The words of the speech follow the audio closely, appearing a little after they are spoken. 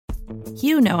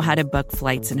You know how to book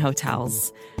flights and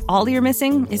hotels. All you're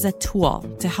missing is a tool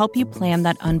to help you plan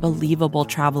that unbelievable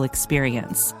travel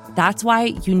experience. That's why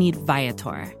you need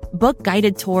Viator. Book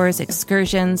guided tours,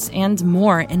 excursions, and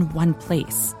more in one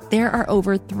place. There are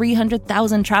over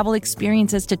 300,000 travel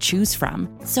experiences to choose from,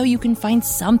 so you can find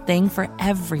something for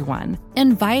everyone.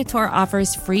 And Viator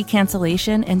offers free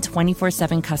cancellation and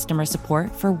 24/7 customer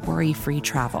support for worry-free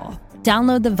travel.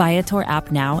 Download the Viator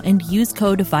app now and use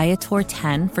code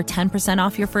Viator10 for 10%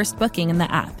 off your first booking in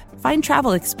the app. Find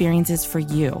travel experiences for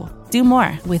you. Do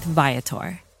more with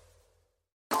Viator.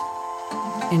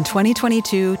 In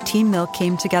 2022, Team Milk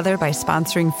came together by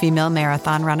sponsoring female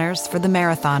marathon runners for the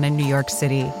marathon in New York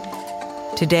City.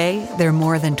 Today, they're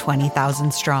more than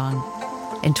 20,000 strong.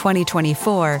 In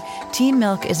 2024, Team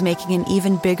Milk is making an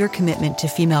even bigger commitment to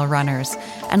female runners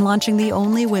and launching the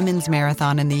only women's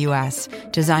marathon in the U.S.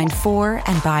 designed for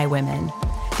and by women.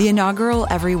 The inaugural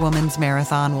Every Woman's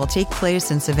Marathon will take place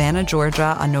in Savannah,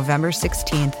 Georgia on November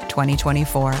 16th,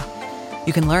 2024.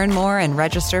 You can learn more and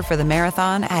register for the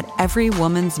marathon at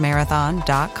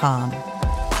everywomansmarathon.com.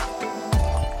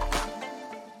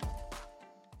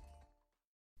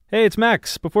 Hey, it's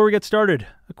Max. Before we get started,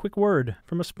 a quick word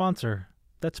from a sponsor.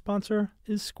 That sponsor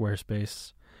is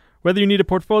Squarespace. Whether you need a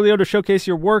portfolio to showcase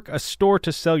your work, a store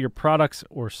to sell your products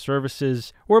or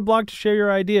services, or a blog to share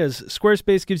your ideas,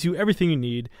 Squarespace gives you everything you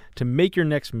need to make your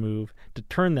next move, to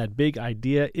turn that big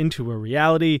idea into a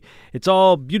reality. It's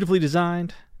all beautifully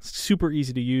designed. It's super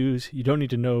easy to use. You don't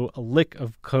need to know a lick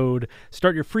of code.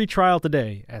 Start your free trial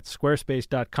today at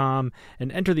squarespace.com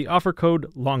and enter the offer code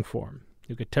LONGFORM.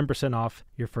 You'll get 10% off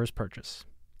your first purchase.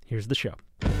 Here's the show.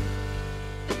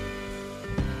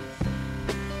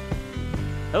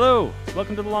 Hello,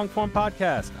 welcome to the Longform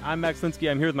Podcast. I'm Max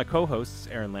Linsky. I'm here with my co-hosts,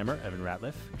 Aaron Lammer, Evan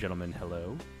Ratliff. Gentlemen,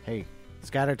 hello. Hey,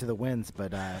 scattered to the winds,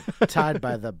 but tied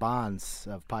by the bonds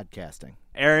of podcasting.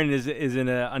 Aaron is in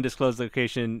an undisclosed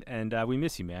location, and we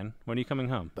miss you, man. When are you coming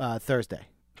home? Thursday.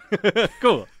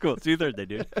 Cool. See you Thursday,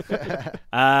 dude.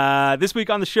 This week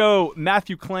on the show,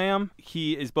 Matthew Clam.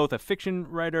 He is both a fiction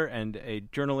writer and a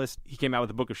journalist. He came out with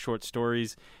a book of short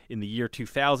stories in the year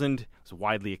 2000. It was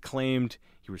widely acclaimed.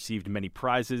 He received many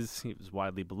prizes. He was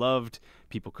widely beloved.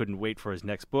 People couldn't wait for his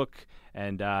next book,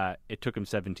 and it took him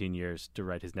 17 years to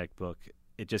write his next book.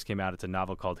 It just came out. It's a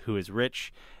novel called Who is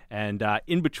Rich? And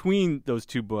in between those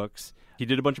two books, he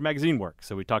did a bunch of magazine work.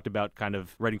 So we talked about kind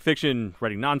of writing fiction,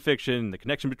 writing nonfiction, the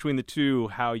connection between the two,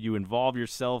 how you involve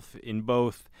yourself in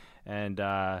both. And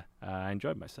I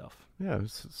enjoyed myself. Yeah,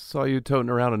 saw you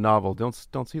toting around a novel.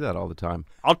 Don't see that all the time.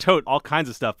 I'll tote all kinds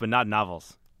of stuff, but not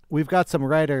novels. We've got some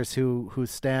writers who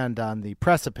stand on the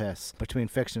precipice between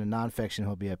fiction and nonfiction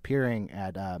who'll be appearing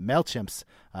at MailChimp's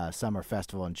summer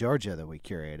festival in Georgia that we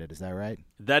curated. Is that right?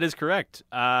 That is correct.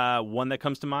 One that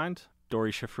comes to mind,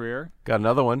 Dori Shafrir. Got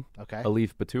another one. Okay.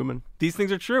 Alif Batuman. These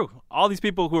things are true. All these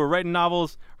people who are writing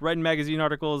novels, writing magazine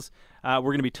articles, we're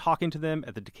going to be talking to them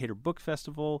at the Decatur Book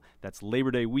Festival. That's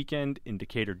Labor Day weekend in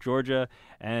Decatur, Georgia.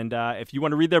 And if you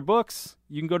want to read their books,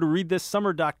 you can go to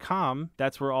readthissummer.com.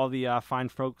 That's where all the fine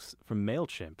folks from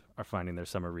MailChimp are finding their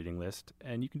summer reading list,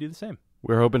 and you can do the same.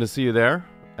 We're hoping to see you there.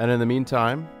 And in the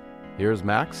meantime, here's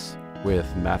Max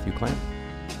with Matthew Clam.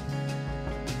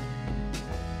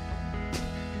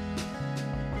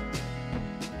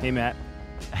 Hey, Matt.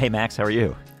 Hey, Max. How are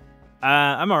you?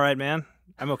 I'm all right, man.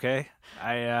 I'm okay.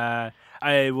 I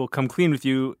will come clean with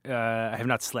you. I have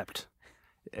not slept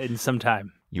in some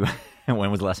time.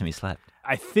 When was the last time you slept?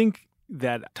 I think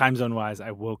that time zone-wise, I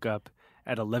woke up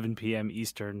at 11 p.m.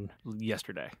 Eastern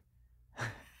yesterday.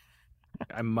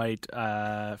 I might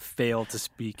fail to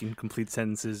speak in complete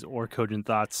sentences or cogent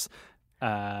thoughts.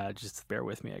 Just bear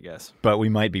with me, I guess. But we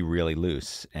might be really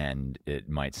loose, and it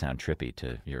might sound trippy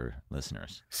to your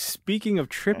listeners. Speaking of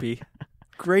trippy,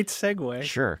 great segue.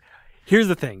 Sure. Here's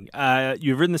the thing.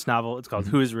 You've written this novel. It's called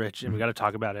Who is Rich? And we got to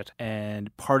talk about it.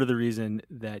 And part of the reason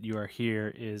that you are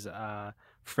here is a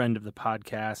friend of the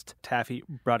podcast, Taffy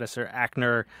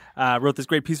Brodesser-Akner, wrote this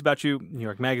great piece about you, New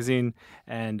York Magazine,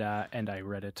 and I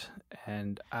read it.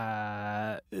 And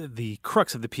the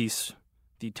crux of the piece,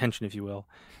 the tension, if you will,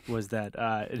 was that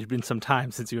it had been some time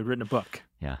since you had written a book.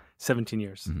 Yeah. 17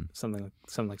 years, something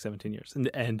like 17 years.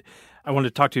 And I wanted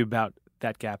to talk to you about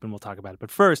that gap, and we'll talk about it.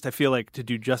 But first, I feel like to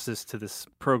do justice to this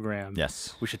program,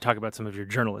 yes, we should talk about some of your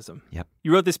journalism. Yep.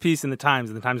 You wrote this piece in the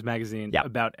Times Magazine, yep,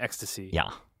 about ecstasy.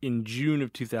 Yeah. In June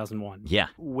of 2001. Yeah.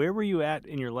 Where were you at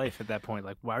in your life at that point?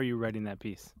 Like, why were you writing that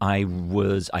piece? I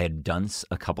had done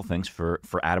a couple things for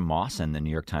Adam Moss and the New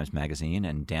York Times Magazine,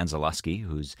 and Dan Zalewski,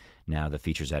 who's now the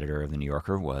features editor of The New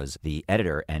Yorker, was the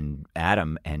editor, and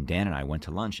Adam and Dan and I went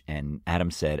to lunch, and Adam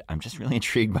said, I'm just really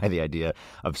intrigued by the idea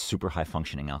of super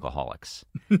high-functioning alcoholics.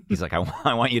 He's like, I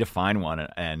want you to find one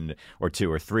or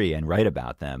two or three and write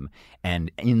about them.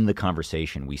 And in the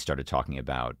conversation, we started talking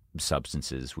about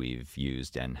substances we've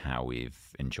used and how we've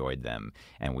enjoyed them,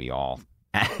 and we all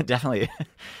definitely,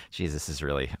 Jesus, this is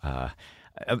really...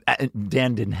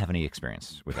 Dan didn't have any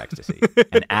experience with ecstasy,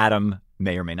 and Adam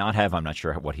may or may not have. I'm not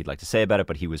sure what he'd like to say about it,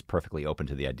 but he was perfectly open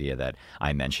to the idea that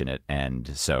I mention it. And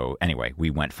so anyway, we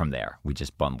went from there. We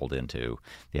just bumbled into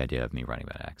the idea of me writing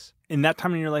about X. In that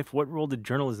time in your life, what role did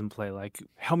journalism play? Like,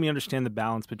 help me understand the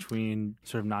balance between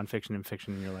sort of nonfiction and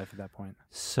fiction in your life at that point.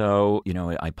 So,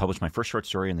 I published my first short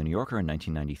story in The New Yorker in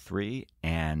 1993,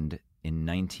 and in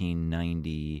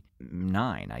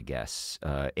 1999, I guess,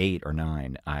 8 or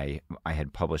 9, I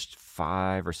had published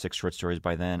 5 or 6 short stories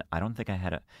by then. I don't think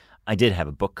I did have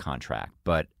a book contract,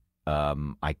 but I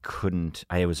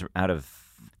was out of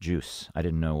juice. I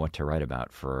didn't know what to write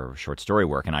about for short story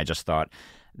work, and I just thought,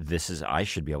 I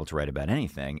should be able to write about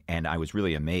anything. And I was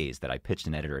really amazed that I pitched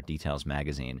an editor at Details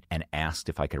magazine and asked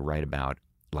if I could write about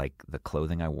like the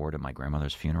clothing I wore to my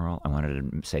grandmother's funeral. I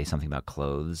wanted to say something about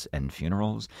clothes and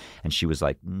funerals. And she was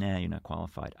like, nah, you're not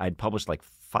qualified. I'd published like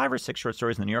 5 or 6 short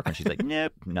stories in the New Yorker, and she's like,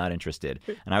 nope, not interested.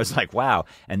 And I was like, wow.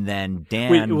 And then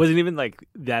Dan... Wait, it wasn't even like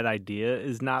that idea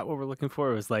is not what we're looking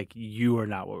for. It was like, you are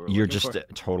not what we're looking for. You're just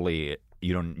totally...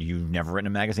 You've never written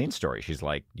a magazine story. She's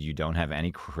like, you don't have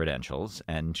any credentials,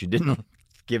 and she didn't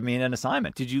give me an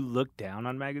assignment. Did you look down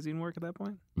on magazine work at that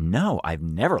point? No, I've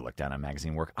never looked down on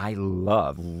magazine work. I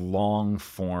love long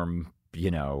form,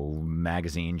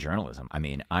 magazine journalism. I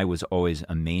mean, I was always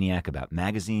a maniac about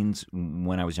magazines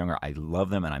when I was younger. I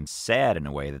love them, and I'm sad in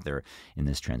a way that they're in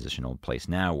this transitional place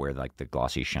now where like the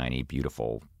glossy, shiny,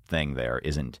 beautiful thing there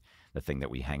isn't the thing that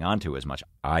we hang on to as much.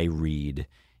 I read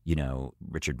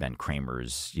Richard Ben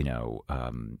Kramer's,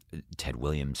 Ted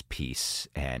Williams piece,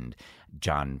 and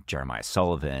John Jeremiah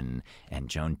Sullivan and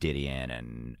Joan Didion,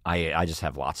 and I just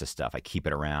have lots of stuff. I keep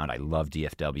it around. I love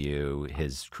DFW,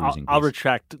 his cruising I'll piece.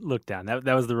 retract look down.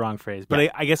 That was the wrong phrase. But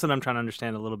I guess what I'm trying to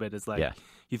understand a little bit is like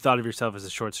you thought of yourself as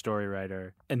a short story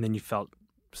writer, and then you felt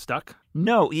stuck?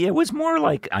 No, it was more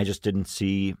like I just didn't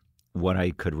see what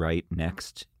I could write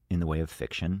next in the way of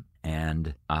fiction,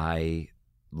 and I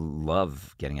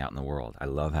love getting out in the world. I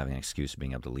love having an excuse of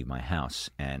being able to leave my house.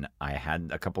 And I had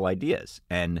a couple ideas.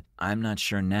 And I'm not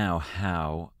sure now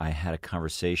how I had a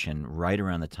conversation right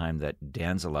around the time that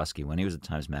Dan Zalewski, when he was at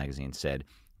Times Magazine, said,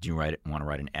 do you want to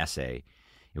write an essay?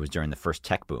 It was during the first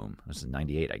tech boom. It was in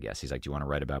 98, I guess. He's like, do you want to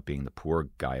write about being the poor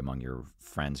guy among your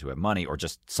friends who have money or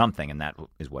just something? And that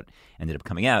is what ended up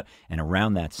coming out. And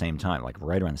around that same time, like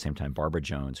right around the same time, Barbara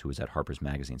Jones, who was at Harper's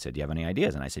Magazine, said, do you have any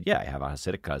ideas? And I said, yeah, I have a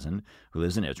Hasidic cousin who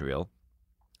lives in Israel.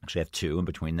 Actually, I have 2, and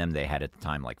between them, they had at the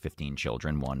time like 15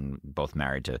 children, both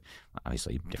married to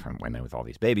obviously different women with all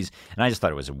these babies. And I just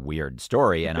thought it was a weird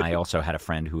story. And I also had a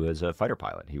friend who was a fighter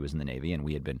pilot. He was in the Navy, and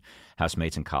we had been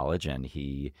housemates in college, and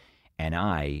he and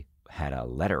I had a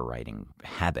letter writing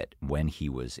habit when he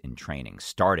was in training,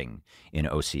 starting in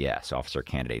OCS, Officer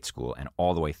Candidate School, and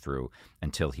all the way through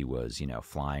until he was,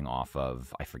 flying off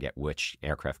of, I forget which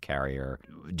aircraft carrier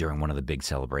during one of the big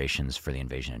celebrations for the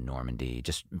invasion of Normandy.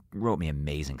 Just wrote me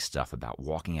amazing stuff about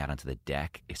walking out onto the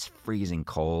deck. It's freezing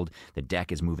cold. The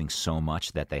deck is moving so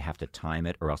much that they have to time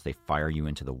it or else they fire you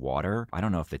into the water. I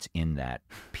don't know if it's in that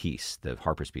piece, the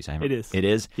Harper's piece. It is. It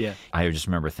is? Yeah. I just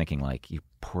remember thinking like, you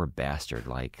poor bastard,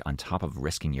 like on top of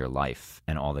risking your life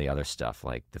and all the other stuff,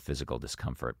 like the physical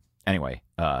discomfort. Anyway,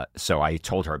 so I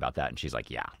told her about that, and she's like,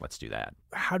 yeah, let's do that.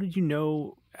 How did you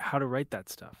know how to write that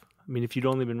stuff? I mean, if you'd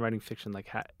only been writing fiction, like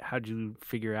how did you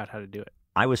figure out how to do it?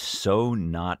 I was so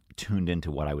not tuned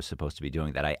into what I was supposed to be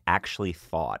doing that I actually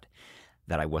thought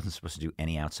that I wasn't supposed to do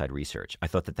any outside research. I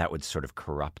thought that would sort of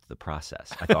corrupt the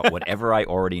process. I thought whatever I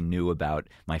already knew about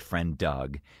my friend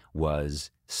Doug was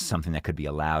something that could be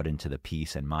allowed into the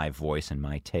piece and my voice and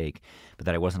my take, but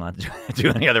that I wasn't allowed to do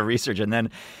any other research. And then,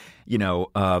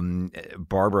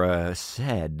 Barbara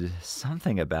said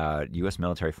something about U.S.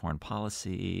 military foreign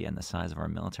policy and the size of our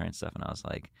military and stuff, and I was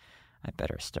like, I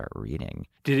better start reading.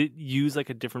 Did it use like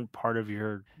a different part of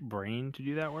your brain to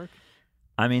do that work?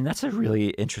 I mean, that's a really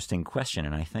interesting question,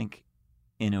 and I think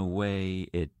in a way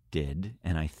it did,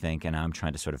 and I'm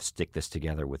trying to sort of stick this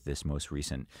together with this most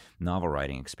recent novel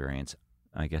writing experience.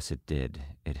 I guess it did.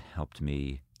 It helped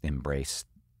me embrace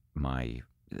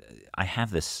I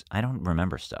have this, I don't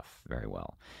remember stuff very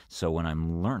well. So when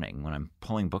I'm learning, when I'm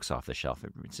pulling books off the shelf,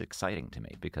 it's exciting to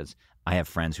me because I have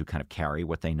friends who kind of carry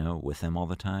what they know with them all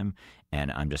the time,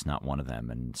 and I'm just not one of them.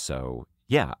 And so,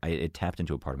 yeah, it tapped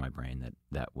into a part of my brain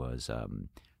that was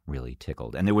really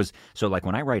tickled. And there was, so like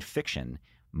when I write fiction,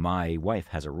 my wife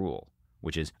has a rule,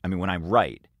 which is, I mean, when I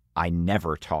write, I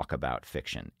never talk about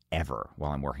fiction ever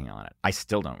while I'm working on it. I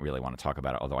still don't really want to talk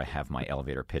about it, although I have my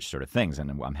elevator pitch sort of things, and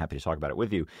I'm happy to talk about it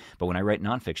with you. But when I write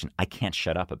nonfiction, I can't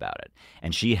shut up about it.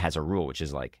 And she has a rule, which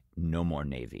is like, no more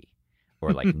Navy.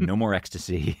 Or like, no more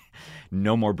ecstasy,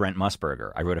 no more Brent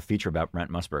Musburger. I wrote a feature about Brent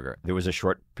Musburger. There was a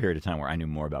short period of time where I knew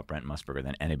more about Brent Musburger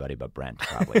than anybody but Brent,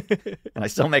 probably. And I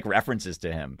still make references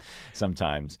to him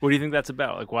sometimes. What do you think that's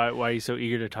about? Like, why are you so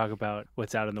eager to talk about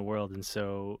what's out in the world and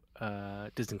so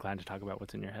disinclined to talk about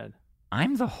what's in your head?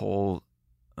 I'm the whole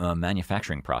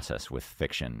manufacturing process with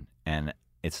fiction, and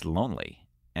it's lonely,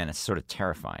 and it's sort of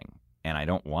terrifying. And I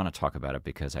don't want to talk about it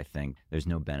because I think there's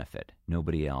no benefit.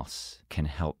 Nobody else can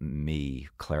help me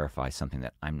clarify something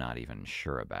that I'm not even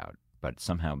sure about. But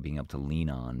somehow being able to lean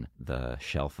on the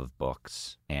shelf of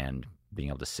books and being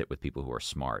able to sit with people who are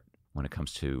smart when it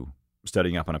comes to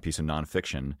studying up on a piece of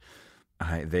nonfiction,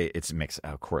 it makes,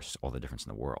 of course, all the difference in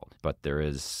the world. But there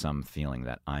is some feeling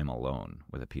that I'm alone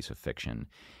with a piece of fiction,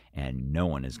 and no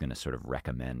one is going to sort of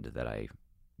recommend that I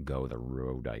go the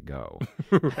road I go.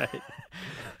 Right.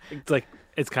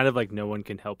 It's kind of like no one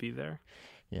can help you there.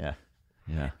 Yeah.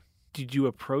 Did you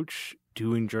approach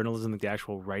doing journalism, like the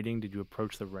actual writing? Did you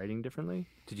approach the writing differently?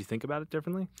 Did you think about it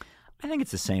differently? I think it's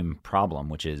the same problem,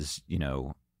 which is,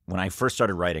 when I first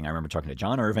started writing, I remember talking to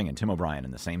John Irving and Tim O'Brien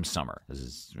in the same summer. This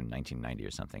is in 1990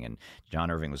 or something. And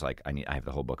John Irving was like, I have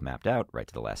the whole book mapped out, write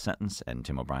to the last sentence. And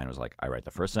Tim O'Brien was like, I write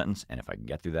the first sentence, and if I can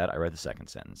get through that, I write the second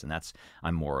sentence. And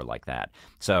I'm more like that.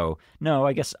 So, no,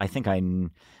 I think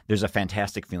there's a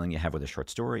fantastic feeling you have with a short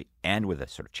story and with a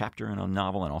sort of chapter in a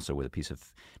novel, and also with a piece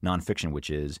of nonfiction, which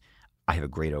is, I have a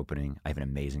great opening. I have an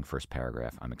amazing first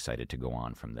paragraph. I'm excited to go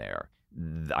on from there.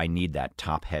 I need that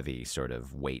top-heavy sort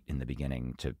of weight in the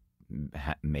beginning to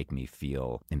make me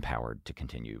feel empowered to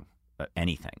continue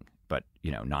anything. But,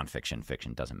 nonfiction,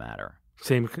 fiction doesn't matter.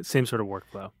 Same sort of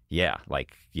workflow. Yeah,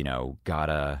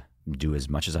 gotta do as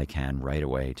much as I can right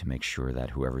away to make sure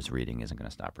that whoever's reading isn't going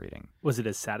to stop reading. Was it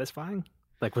as satisfying?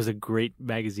 Like, was a great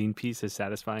magazine piece as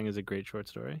satisfying as a great short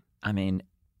story? I mean,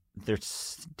 they're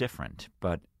different.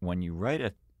 But when you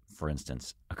write for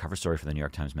instance, a cover story for the New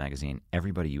York Times Magazine,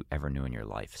 everybody you ever knew in your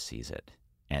life sees it.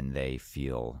 And they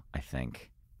feel, I think,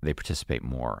 they participate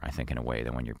more, I think, in a way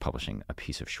than when you're publishing a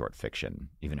piece of short fiction.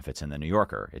 Even if it's in the New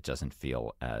Yorker, it doesn't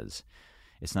feel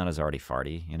it's not as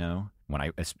arty-farty, When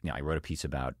I wrote a piece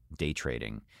about day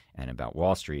trading and about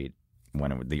Wall Street,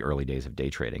 the early days of day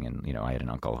trading, and, I had an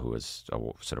uncle who was a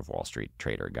sort of Wall Street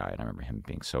trader guy, and I remember him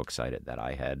being so excited that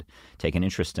I had taken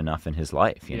interest enough in his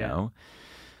life, you know?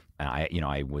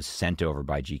 I was sent over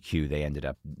by GQ.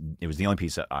 It was the only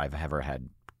piece that I've ever had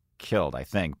killed, I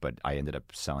think, but I ended up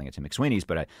selling it to McSweeney's.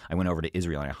 But I went over to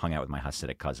Israel and I hung out with my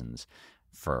Hasidic cousins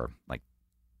for like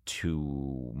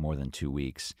more than 2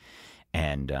 weeks.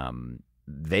 And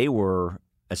they were,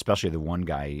 especially the one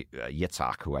guy,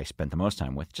 Yitzhak, who I spent the most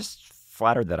time with, just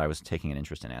flattered that I was taking an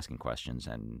interest in asking questions,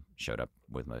 and showed up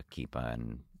with my kippah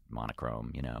and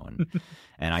monochrome,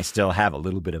 and I still have a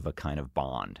little bit of a kind of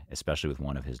bond, especially with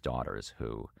one of his daughters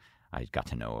who I got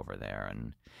to know over there.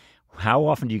 And how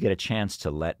often do you get a chance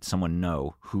to let someone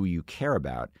know who you care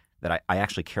about, that I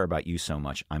actually care about you so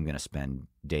much, I'm going to spend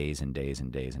days and days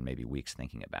and days and maybe weeks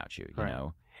thinking about you, you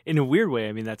know? In a weird way,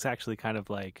 I mean, that's actually kind of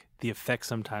like the effect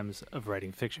sometimes of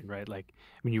writing fiction, right? Like,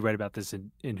 I mean, you write about this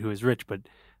in Who is Rich, but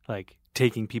like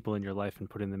taking people in your life and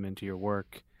putting them into your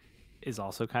work is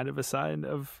also kind of a sign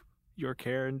of your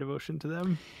care and devotion to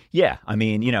them. Yeah. I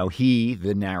mean, he,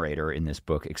 the narrator in this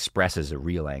book, expresses a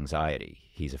real anxiety.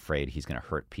 He's afraid he's going to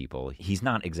hurt people. He's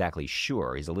not exactly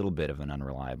sure. He's a little bit of an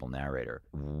unreliable narrator,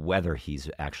 whether he's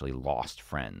actually lost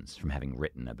friends from having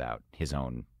written about his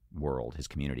own world, his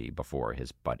community before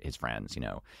his friends,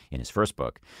 in his first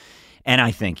book. And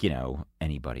I think,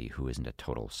 anybody who isn't a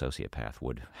total sociopath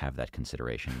would have that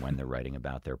consideration when they're writing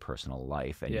about their personal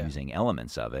life and using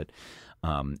elements of it.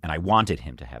 And I wanted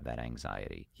him to have that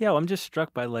anxiety. Yeah, well, I'm just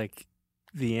struck by like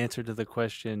the answer to the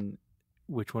question,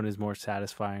 which one is more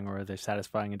satisfying, or are they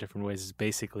satisfying in different ways, is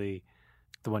basically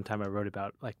the one time I wrote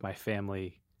about like my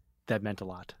family, that meant a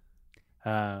lot.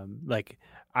 Like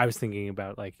I was thinking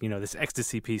about like, this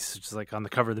ecstasy piece, which is like on the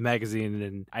cover of the magazine,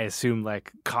 and I assume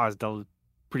like caused a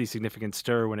pretty significant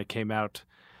stir when it came out,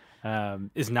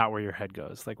 is not where your head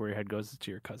goes. Like where your head goes is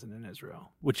to your cousin in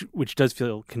Israel, which does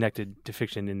feel connected to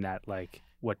fiction in that like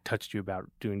what touched you about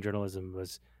doing journalism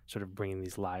was sort of bringing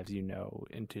these lives,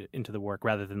 into the work,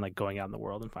 rather than like going out in the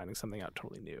world and finding something out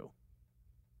totally new.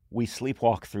 We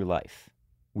sleepwalk through life.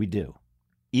 We do.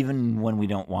 Even when we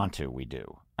don't want to, we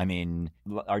do. I mean,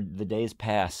 the days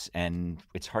pass, and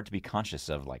it's hard to be conscious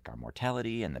of like our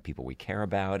mortality and the people we care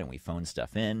about, and we phone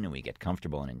stuff in, and we get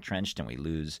comfortable and entrenched, and we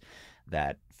lose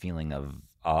that feeling of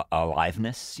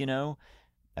aliveness.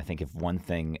 I think if one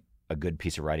thing a good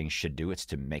piece of writing should do, it's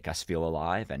to make us feel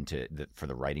alive, and for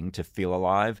the writing to feel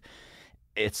alive.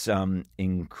 It's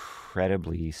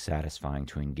incredibly satisfying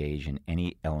to engage in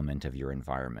any element of your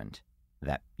environment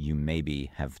that you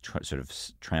maybe have sort of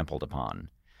trampled upon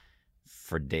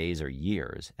for days or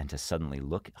years, and to suddenly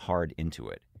look hard into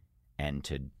it and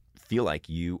to feel like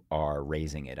you are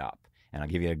raising it up. And I'll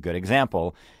give you a good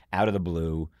example. Out of the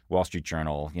blue, Wall Street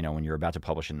Journal, when you're about to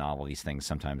publish a novel, these things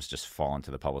sometimes just fall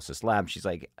into the publicist's lab. She's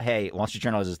like, hey, Wall Street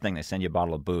Journal has this thing. They send you a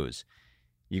bottle of booze.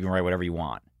 You can write whatever you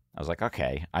want. I was like,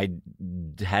 okay, I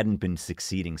hadn't been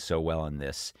succeeding so well in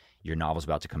this. Your novel's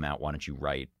about to come out. Why don't you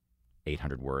write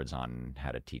 800 words on how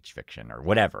to teach fiction or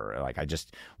whatever? Like,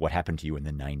 what happened to you in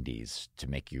the 90s to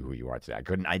make you who you are today?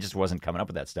 I just wasn't coming up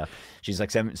with that stuff. She's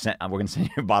like, we're going to send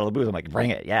you a bottle of booze. I'm like,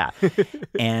 bring it, yeah.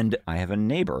 And I have a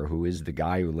neighbor who is the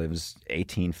guy who lives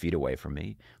 18 feet away from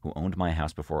me, who owned my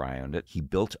house before I owned it. He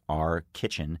built our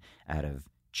kitchen out of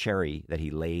cherry that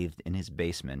he lathed in his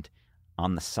basement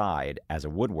on the side as a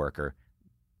woodworker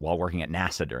while working at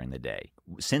NASA during the day.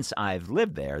 Since I've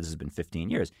lived there, this has been 15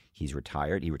 years, he's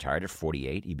retired. He retired at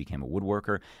 48. He became a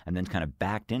woodworker and then kind of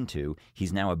backed into,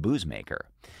 he's now a booze maker.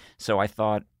 So I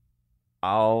thought,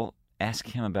 I'll ask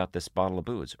him about this bottle of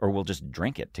booze, or we'll just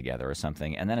drink it together or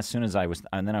something. And then I was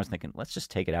thinking, let's just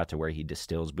take it out to where he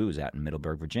distills booze out in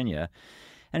Middleburg, Virginia.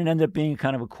 And it ended up being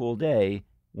kind of a cool day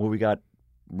where we got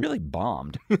really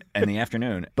bombed in the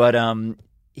afternoon. But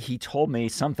he told me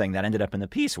something that ended up in the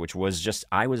piece, which was just,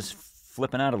 I was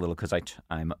flipping out a little because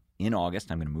I'm in August.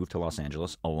 I'm going to move to Los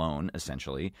Angeles alone,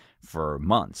 essentially, for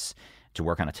months to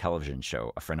work on a television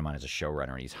show. A friend of mine is a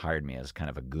showrunner, and he's hired me as kind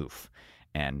of a goof.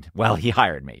 And, well, he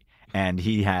hired me. And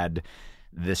he had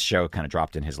this show kind of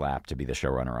dropped in his lap to be the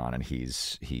showrunner on, and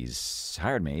he's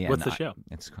hired me. What's the show?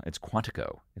 It's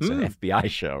Quantico. It's an FBI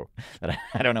show that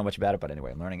I don't know much about it, but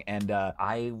anyway, I'm learning. And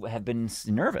I have been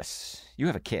nervous. You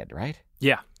have a kid, right?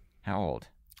 Yeah. How old?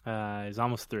 He's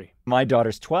almost 3. My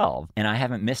daughter's 12, and I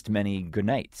haven't missed many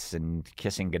goodnights and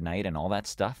kissing goodnight and all that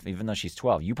stuff, even though she's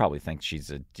 12. You probably think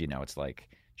she's it's like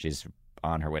she's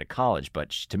on her way to college, but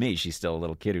to me, she's still a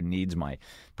little kid who needs my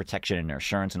protection and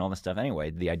assurance and all this stuff.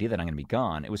 Anyway, the idea that I'm going to be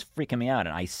gone, it was freaking me out.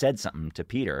 And I said something to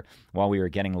Peter while we were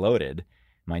getting loaded,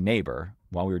 my neighbor,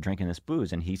 while we were drinking this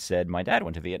booze, and he said, my dad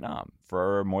went to Vietnam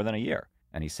for more than a year.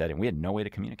 And he said, and we had no way to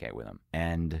communicate with him.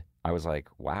 And I was like,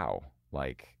 wow,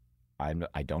 like,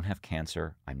 I don't have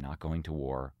cancer. I'm not going to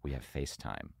war. We have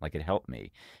FaceTime. Like, it helped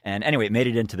me. And anyway, it made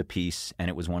it into the piece, and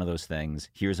it was one of those things.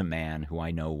 Here's a man who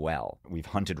I know well. We've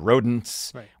hunted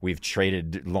rodents. Right. We've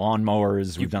traded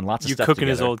lawnmowers. We've done lots of stuff together. You cook in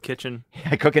his old kitchen?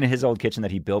 I cook in his old kitchen that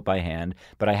he built by hand,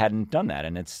 but I hadn't done that.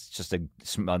 And it's just a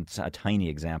tiny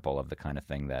example of the kind of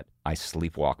thing that I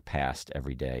sleepwalk past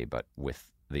every day, but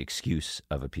with the excuse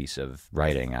of a piece of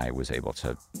writing, I was able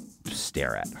to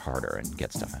stare at harder and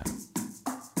get stuff out.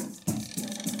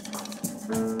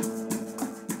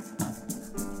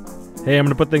 Hey, I'm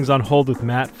going to put things on hold with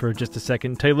Matt for just a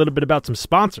second and tell you a little bit about some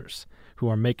sponsors who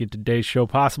are making today's show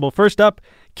possible. First up,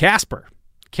 Casper.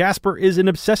 Casper is an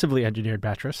obsessively engineered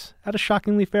mattress at a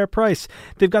shockingly fair price.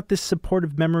 They've got this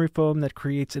supportive memory foam that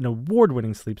creates an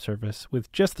award-winning sleep surface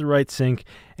with just the right sink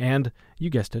and, you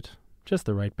guessed it, just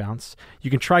the right bounce. You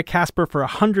can try Casper for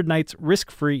 100 nights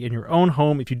risk-free in your own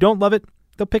home. If you don't love it,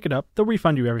 they'll pick it up. They'll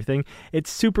refund you everything.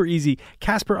 It's super easy.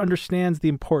 Casper understands the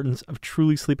importance of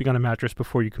truly sleeping on a mattress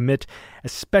before you commit,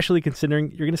 especially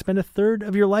considering you're going to spend a third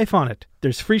of your life on it.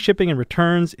 There's free shipping and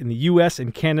returns in the U.S.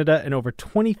 and Canada and over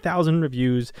 20,000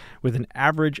 reviews with an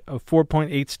average of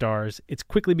 4.8 stars. It's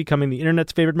quickly becoming the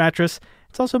internet's favorite mattress.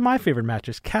 It's also my favorite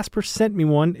mattress. Casper sent me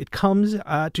one. It comes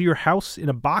to your house in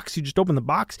a box. You just open the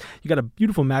box. You got a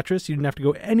beautiful mattress. You didn't have to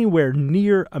go anywhere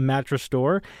near a mattress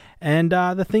store. And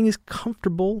the thing is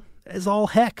comfortable as all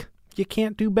heck. You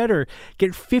can't do better.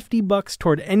 Get $50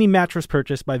 toward any mattress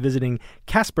purchase by visiting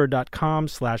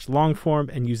casper.com/longform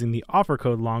and using the offer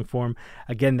code longform.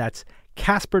 Again, that's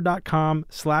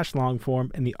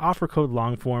casper.com/longform and the offer code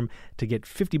longform to get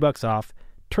 $50 off.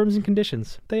 Terms and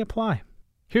conditions, they apply.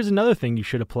 Here's another thing you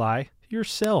should apply.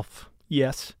 Yourself.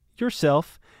 Yes,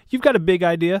 yourself. You've got a big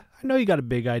idea. I know you got a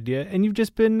big idea, and you've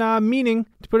just been meaning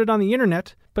to put it on the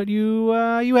internet, but you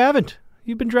haven't.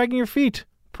 You've been dragging your feet.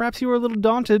 Perhaps you were a little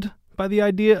daunted by the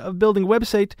idea of building a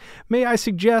website. May I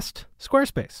suggest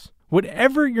Squarespace?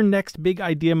 Whatever your next big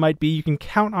idea might be, you can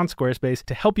count on Squarespace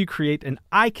to help you create an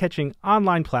eye-catching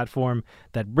online platform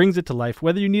that brings it to life,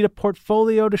 whether you need a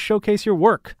portfolio to showcase your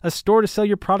work, a store to sell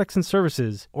your products and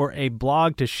services, or a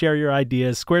blog to share your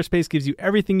ideas. Squarespace gives you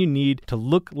everything you need to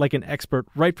look like an expert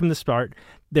right from the start.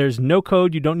 There's no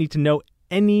code. You don't need to know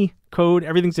any code.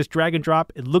 Everything's just drag and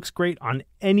drop. It looks great on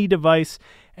any device.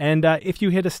 And if you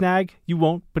hit a snag, you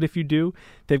won't. But if you do,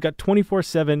 they've got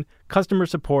 24/7 customer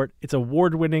support. It's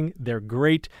award-winning. They're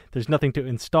great. There's nothing to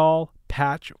install,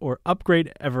 patch, or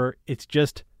upgrade ever. It's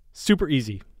just super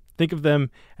easy. Think of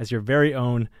them as your very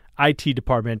own IT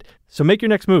department. So make your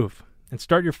next move and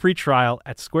start your free trial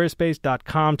at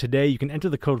squarespace.com today. You can enter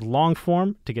the code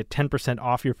LONGFORM to get 10%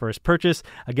 off your first purchase.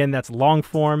 Again, that's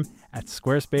LONGFORM at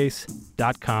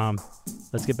squarespace.com.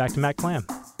 Let's get back to Matt Clam.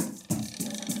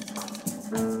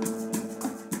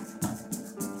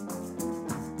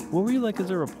 What were you like as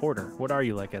a reporter? What are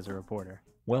you like as a reporter?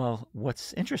 Well,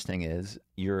 what's interesting is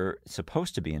you're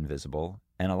supposed to be invisible,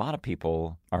 and a lot of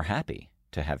people are happy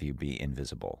to have you be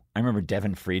invisible. I remember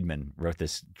Devin Friedman wrote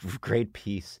this great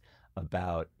piece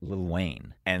about Lil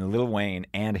Wayne. And Lil Wayne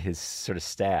and his sort of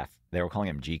staff, they were calling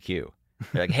him GQ.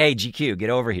 They're like, hey, GQ, get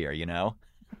over here, you know?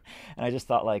 And I just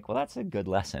thought, like, well, that's a good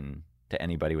lesson to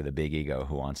anybody with a big ego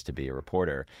who wants to be a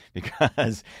reporter,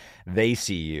 because they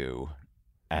see you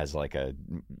as like a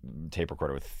tape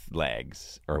recorder with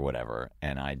legs or whatever.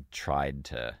 And I tried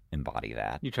to embody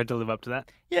that. You tried to live up to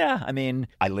that? Yeah. I mean,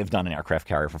 I lived on an aircraft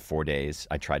carrier for 4 days.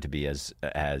 I tried to be as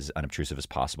unobtrusive as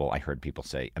possible. I heard people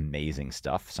say amazing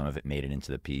stuff. Some of it made it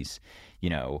into the piece. You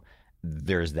know,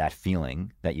 there's that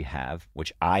feeling that you have,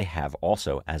 which I have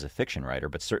also as a fiction writer,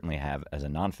 but certainly have as a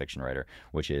nonfiction writer,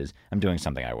 which is I'm doing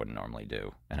something I wouldn't normally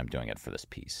do, and I'm doing it for this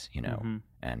piece, you know,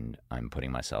 and I'm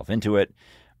putting myself into it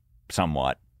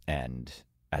somewhat. And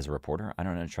as a reporter, I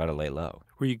don't know, try to lay low.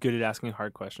 Were you good at asking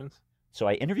hard questions? So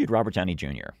I interviewed Robert Downey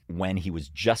Jr. when he was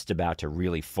just about to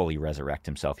really fully resurrect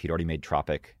himself. He'd already made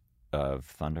Tropic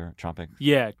Thunder.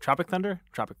 Yeah, Tropic Thunder.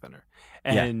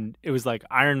 And it was like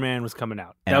Iron Man was coming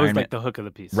out. And that was Iron like Man, the hook of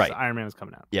the piece. right? So Iron Man was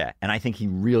coming out. Yeah, and I think he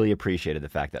really appreciated the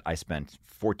fact that I spent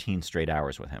 14 straight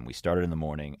hours with him. We started in the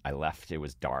morning. I left. It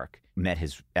was dark. Met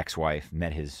his ex-wife.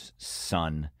 Met his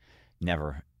son.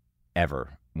 Never,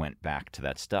 ever went back to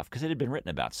that stuff because it had been written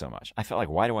about so much. I felt like,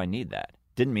 why do I need that?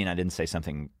 Didn't mean I didn't say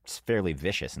something fairly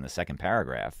vicious in the second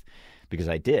paragraph, because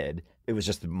I did. It was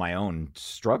just my own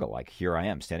struggle. Like, here I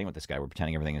am standing with this guy. We're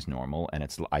pretending everything is normal. And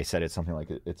I said it's something like,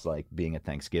 it's like being at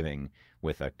Thanksgiving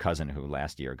with a cousin who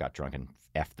last year got drunk and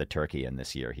effed the turkey. And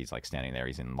this year he's like standing there,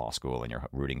 he's in law school and you're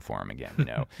rooting for him again, you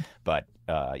know? But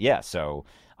yeah, so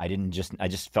I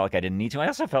just felt like I didn't need to. I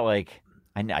also felt like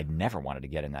I never wanted to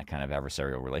get in that kind of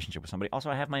adversarial relationship with somebody. Also,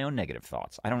 I have my own negative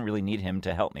thoughts. I don't really need him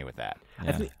to help me with that.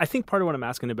 Yeah. I think part of what I'm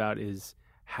asking about is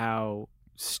how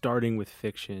starting with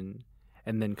fiction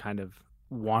and then kind of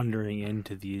wandering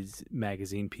into these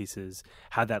magazine pieces,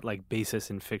 how that like basis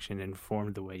in fiction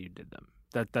informed the way you did them.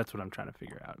 That's what I'm trying to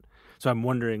figure out. So I'm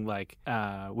wondering, like,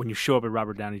 when you show up at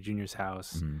Robert Downey Jr.'s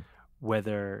house,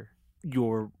 whether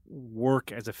your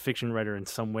work as a fiction writer in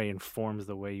some way informs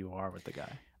the way you are with the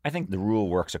guy. I think the rule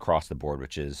works across the board,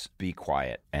 which is be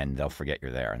quiet and they'll forget you're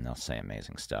there and they'll say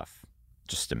amazing stuff.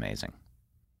 Just amazing.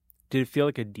 Did it feel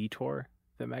like a detour,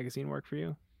 that magazine work for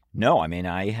you? No, I mean,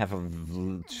 I have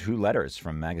 2 letters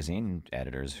from magazine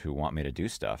editors who want me to do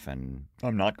stuff, and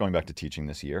I'm not going back to teaching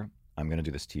this year. I'm going to do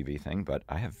this TV thing, but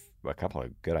I have a couple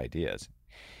of good ideas,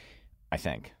 I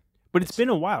think. But it's been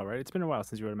a while, right? It's been a while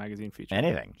since you wrote a magazine feature.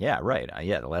 Anything. Yeah, right.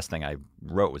 Yeah, the last thing I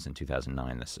wrote was in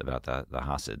 2009, this about the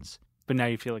Hasids. But now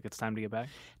you feel like it's time to get back?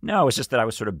 No, it's just that I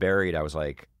was sort of buried. I was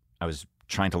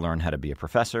trying to learn how to be a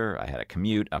professor. I had a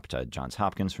commute up to Johns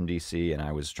Hopkins from D.C., and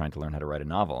I was trying to learn how to write a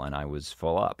novel, and I was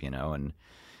full up, you know. And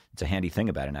it's a handy thing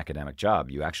about an academic job.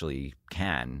 You actually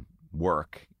can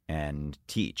work and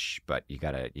teach, but you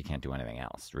can't do anything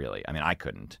else, really. I mean, I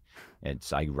couldn't.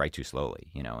 I write too slowly,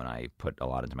 you know, and I put a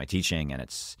lot into my teaching, and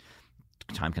it's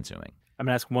time-consuming. I'm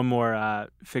going to ask one more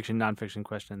fiction, nonfiction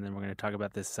question, and then we're going to talk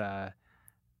about this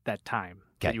that time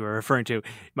that you were referring to.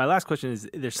 My last question is,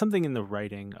 there's something in the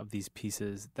writing of these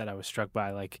pieces that I was struck by.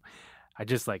 Like, I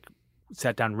just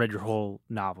sat down and read your whole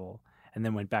novel and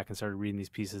then went back and started reading these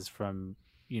pieces from,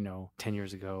 10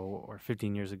 years ago or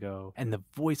 15 years ago. And the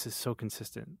voice is so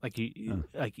consistent. Like,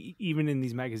 even in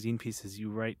these magazine pieces,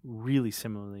 you write really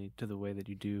similarly to the way that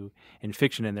you do in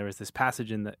fiction. And there was this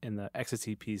passage in the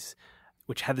Ecstasy piece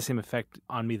which had the same effect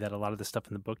on me that a lot of the stuff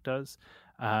in the book does.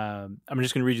 I'm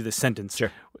just going to read you this sentence.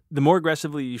 Sure. The more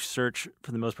aggressively you search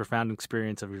for the most profound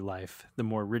experience of your life, the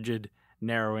more rigid,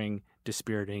 narrowing,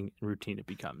 dispiriting, and routine it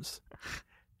becomes.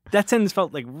 That sentence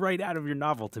felt like right out of your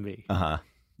novel to me.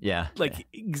 Yeah. Like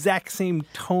exact same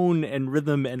tone and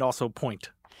rhythm and also point.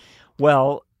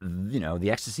 Well, the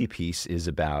ecstasy piece is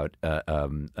about,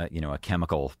 a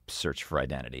chemical search for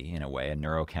identity in a way, a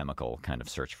neurochemical kind of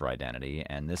search for identity.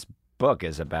 And this book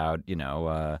is about,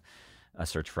 a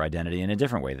search for identity in a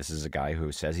different way. This is a guy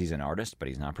who says he's an artist, but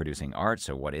he's not producing art.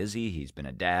 So what is he? He's been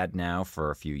a dad now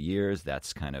for a few years.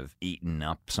 That's kind of eaten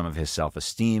up some of his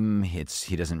self-esteem. He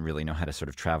doesn't really know how to sort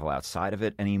of travel outside of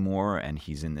it anymore. And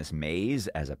he's in this maze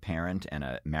as a parent and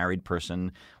a married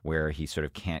person where he sort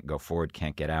of can't go forward,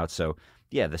 can't get out. So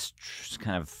yeah, this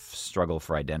kind of struggle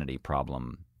for identity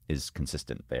problem is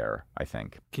consistent there, I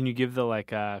think. Can you give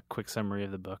the quick summary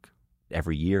of the book?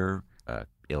 Every year,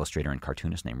 illustrator and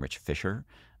cartoonist named Rich Fisher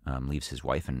leaves his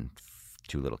wife and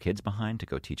 2 little kids behind to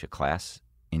go teach a class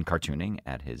in cartooning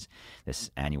at this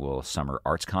annual summer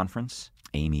arts conference.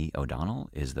 Amy O'Donnell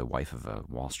is the wife of a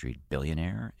Wall Street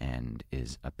billionaire and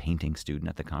is a painting student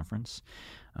at the conference,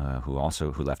 who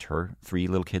left her 3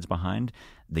 little kids behind.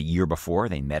 The year before,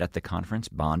 they met at the conference,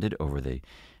 bonded over the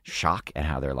shock at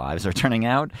how their lives are turning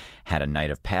out, had a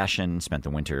night of passion, spent the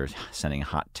winter sending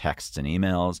hot texts and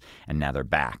emails, and now they're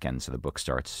back. And so the book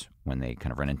starts when they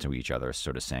kind of run into each other,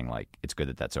 sort of saying, like, it's good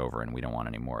that that's over and we don't want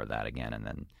any more of that again. And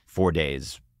then 4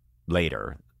 days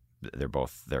later,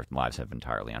 their lives have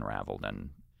entirely unraveled and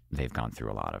they've gone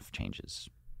through a lot of changes.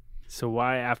 So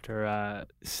why, after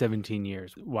 17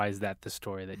 years, why is that the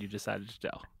story that you decided to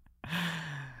tell?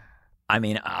 I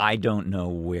mean, I don't know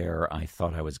where I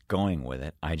thought I was going with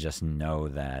it. I just know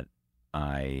that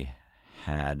I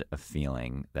had a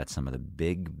feeling that some of the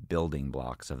big building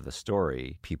blocks of the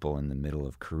story, people in the middle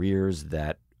of careers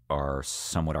that are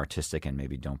somewhat artistic and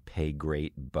maybe don't pay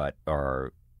great, but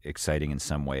are exciting in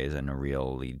some ways and are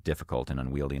really difficult and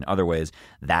unwieldy in other ways,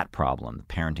 that problem, the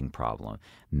parenting problem,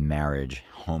 marriage,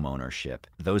 home ownership,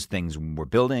 those things were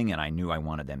building, and I knew I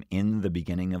wanted them in the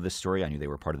beginning of the story. I knew they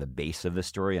were part of the base of the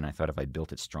story, and I thought if I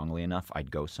built it strongly enough,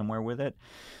 I'd go somewhere with it.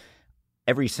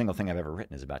 Every single thing I've ever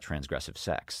written is about transgressive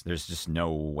sex. There's just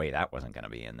no way that wasn't going to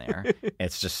be in there.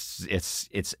 It's I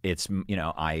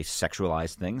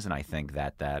sexualize things, and I think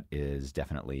that is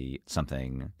definitely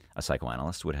something a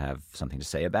psychoanalyst would have something to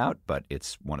say about, but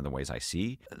it's one of the ways I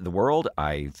see the world.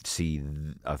 I see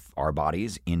our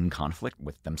bodies in conflict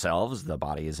with themselves. The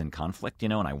body is in conflict,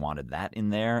 and I wanted that in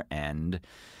there. And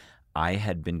I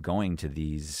had been going to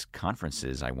these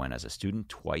conferences. I went as a student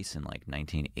twice in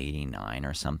 1989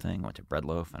 or something. I went to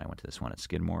Breadloaf and I went to this one at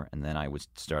Skidmore. And then I was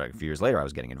starting a few years later. I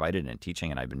was getting invited and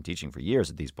teaching, and I've been teaching for years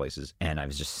at these places. And I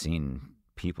was just seeing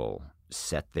people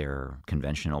set their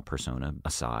conventional persona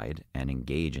aside and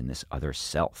engage in this other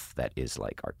self that is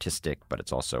artistic, but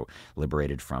it's also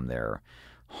liberated from their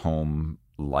home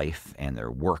life and their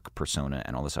work persona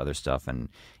and all this other stuff, and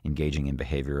engaging in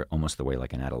behavior almost the way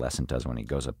an adolescent does when he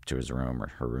goes up to his room or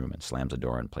her room and slams the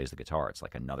door and plays the guitar. It's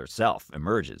like another self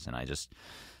emerges. And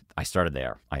I started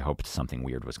there. I hoped something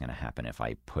weird was going to happen if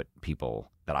I put people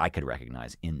that I could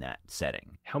recognize in that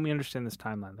setting. Help me understand this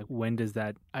timeline. When does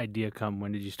that idea come?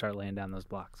 When did you start laying down those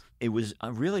blocks? It was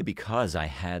really because I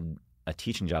had a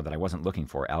teaching job that I wasn't looking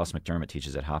for. Alice McDermott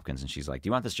teaches at Hopkins, and she's like, do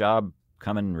you want this job?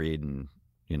 Come and read, and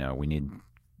we need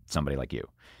somebody like you.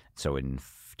 So in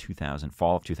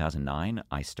fall of 2009,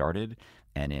 I started,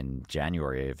 and in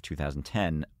January of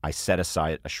 2010, I set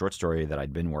aside a short story that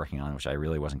I'd been working on, which I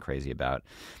really wasn't crazy about,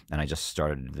 and I just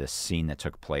started this scene that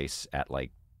took place at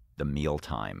the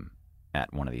mealtime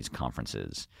at one of these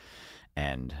conferences.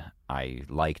 And I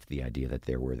liked the idea that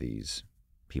there were these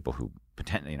people who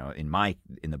potentially,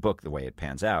 in the book, the way it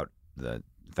pans out, the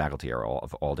faculty are all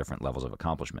of all different levels of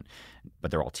accomplishment,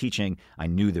 but they're all teaching. I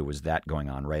knew there was that going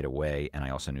on right away, and I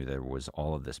also knew there was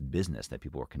all of this business that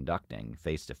people were conducting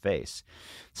face to face.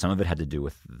 Some of it had to do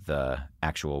with the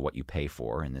actual what you pay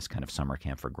for in this kind of summer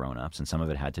camp for grown-ups, and some of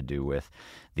it had to do with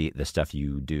the stuff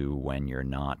you do when you're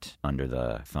not under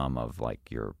the thumb of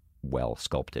your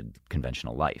well-sculpted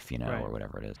conventional life, right, or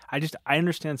whatever it is. I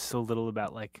understand so little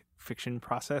about fiction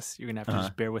process. You're gonna have to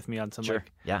just bear with me on some Sure.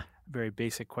 Yeah. very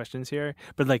basic questions here.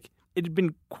 But it had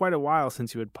been quite a while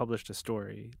since you had published a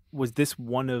story. Was this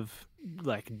one of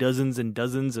dozens and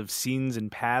dozens of scenes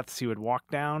and paths you had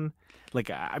walked down?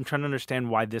 I'm trying to understand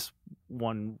why this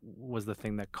one was the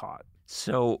thing that caught.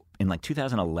 So in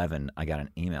 2011, I got an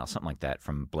email, something like that,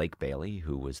 from Blake Bailey,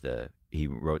 who he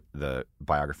wrote the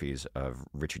biographies of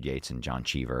Richard Yates and John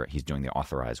Cheever. He's doing the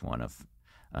authorized one of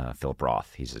Philip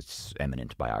Roth. He's an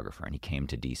eminent biographer, and he came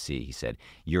to D.C. He said,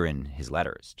 you're in his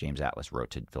letters. James Atlas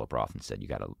wrote to Philip Roth and said, you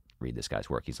got to read this guy's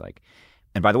work. He's like,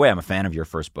 and by the way, I'm a fan of your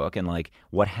first book, and like,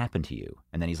 what happened to you?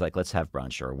 And then he's like, let's have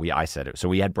brunch, or I said it. So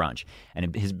we had brunch,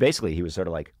 and basically he was sort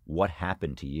of like, what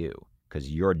happened to you? Because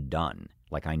you're done.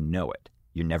 Like, I know it.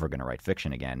 You're never going to write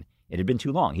fiction again. It had been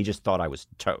too long. He just thought I was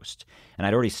toast. And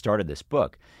I'd already started this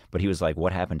book, but he was like,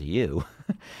 what happened to you?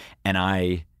 And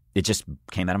it just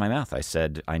came out of my mouth. I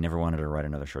said, I never wanted to write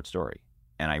another short story.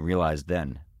 And I realized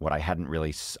then what I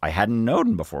hadn't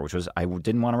known before, which was I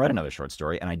didn't want to write another short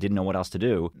story, and I didn't know what else to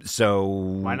do. So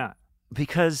why not?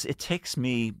 Because it takes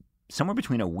me somewhere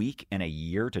between a week and a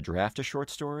year to draft a short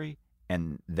story.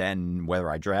 And then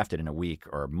whether I draft it in a week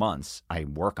or months, I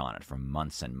work on it for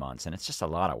months and months. And it's just a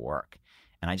lot of work.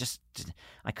 And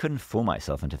I couldn't fool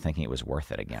myself into thinking it was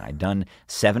worth it again. I'd done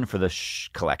 7 for the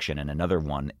collection and another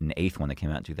one, an 8th one that came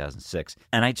out in 2006.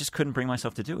 And I just couldn't bring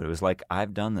myself to do it. It was like,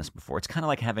 I've done this before. It's kind of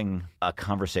like having a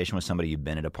conversation with somebody you've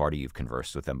been at a party, you've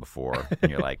conversed with them before, and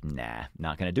you're like, nah,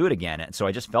 not going to do it again. And so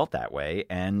I just felt that way.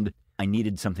 And I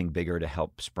needed something bigger to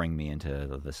help spring me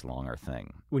into this longer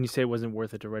thing. When you say it wasn't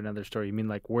worth it to write another story, you mean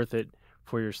like worth it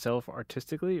for yourself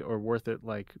artistically, or worth it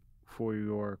like for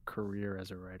your career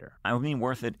as a writer? I mean,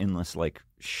 worth it in this like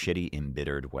shitty,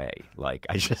 embittered way. Like,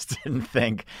 I just didn't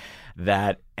think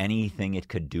that anything it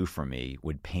could do for me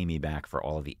would pay me back for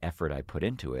all the effort I put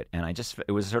into it. And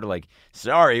it was sort of like,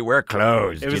 sorry, we're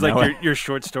closed. It was like your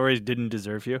short stories didn't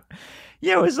deserve you?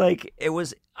 Yeah, there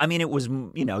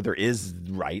is,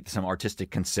 right, some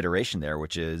artistic consideration there,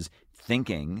 which is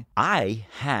thinking I'm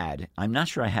not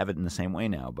sure I have it in the same way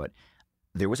now, but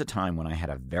there was a time when I had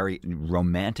a very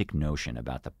romantic notion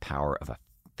about the power of a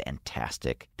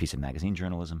fantastic piece of magazine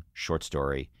journalism, short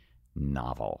story,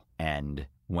 novel. And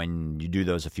when you do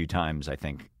those a few times, I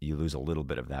think you lose a little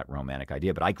bit of that romantic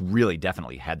idea. But I really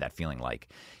definitely had that feeling like,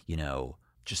 I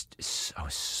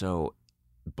was so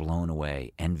blown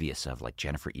away, envious of like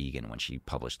Jennifer Egan when she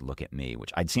published Look at Me,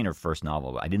 which I'd seen her first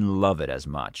novel, but I didn't love it as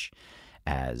much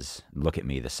as Look at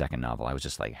Me, the second novel. I was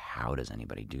just like, how does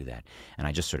anybody do that? And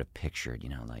I just sort of pictured,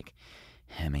 like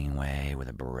Hemingway with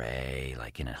a beret,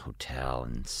 like in a hotel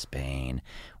in Spain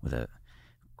with a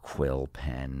quill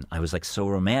pen. I was like so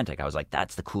romantic. I was like,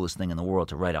 that's the coolest thing in the world,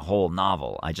 to write a whole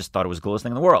novel. I just thought it was the coolest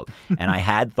thing in the world. And I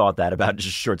had thought that about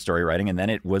just short story writing, and then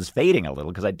it was fading a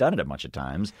little because I'd done it a bunch of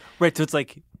times. Right, so it's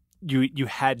like you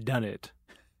had done it,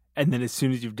 and then as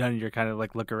soon as you've done it, you're kind of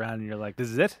like look around and you're like, this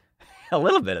is it? A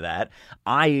little bit of that.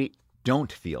 I don't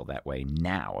feel that way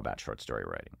now about short story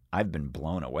writing. I've been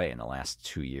blown away in the last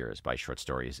 2 years by short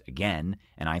stories again,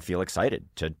 and I feel excited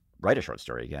to write a short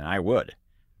story again. I will,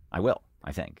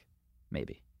 I think,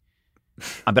 maybe.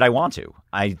 But I want to.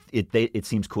 It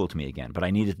seems cool to me again, but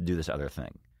I needed to do this other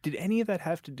thing. Did any of that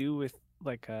have to do with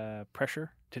like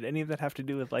pressure? Did any of that have to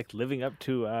do with like living up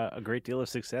to a great deal of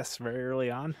success very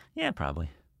early on? Yeah, probably.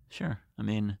 Sure. I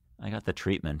mean, I got the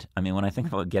treatment. I mean, when I think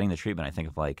about getting the treatment, I think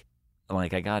of like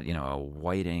I got, a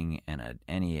Whiting and a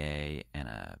NEA and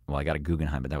I got a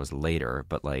Guggenheim, but that was later,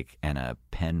 but and a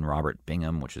Penn Robert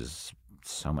Bingham, which is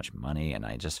so much money. And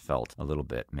I just felt a little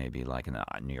bit maybe like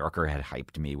New Yorker had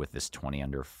hyped me with this 20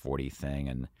 under 40 thing.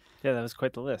 And yeah, that was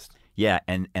quite the list. Yeah.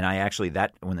 And I actually,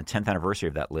 when the 10th anniversary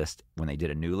of that list, when they did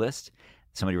a new list,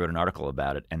 somebody wrote an article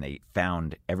about it and they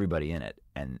found everybody in it.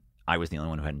 And I was the only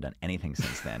one who hadn't done anything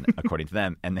since then, according to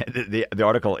them. And the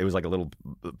article, it was like a little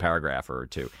paragraph or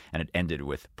two, and it ended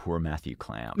with "Poor Matthew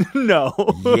Clam." No.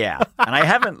 Yeah. And I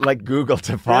haven't Googled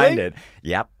to find it.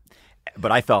 Yep.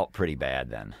 But I felt pretty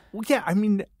bad then. Well, yeah. I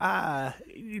mean,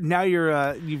 now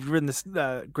you've written this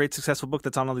great successful book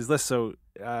that's on all these lists, so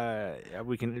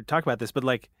we can talk about this. But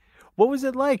what was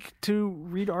it like to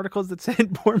read articles that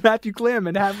said "Poor Matthew Clam"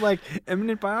 and have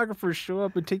eminent biographers show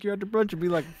up and take you out to brunch and be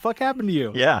like, "Fuck happened to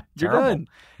you?" Yeah, you're terrible. done.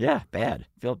 Yeah, bad.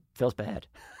 Feels bad.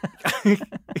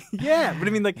 Yeah, but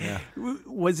I mean,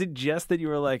 was it just that you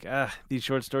were like, these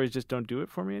short stories just don't do it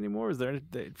for me anymore?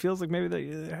 It feels like maybe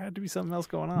there had to be something else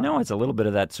going on. No, it's a little bit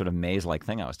of that sort of maze-like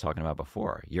thing I was talking about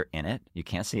before. You're in it. You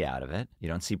can't see out of it. You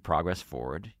don't see progress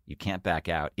forward. You can't back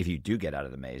out. If you do get out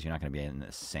of the maze, you're not going to be in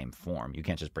the same form. You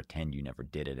can't just pretend you never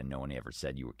did it and no one ever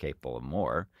said you were capable of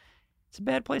more. It's a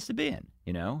bad place to be in,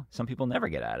 Some people never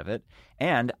get out of it.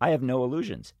 And I have no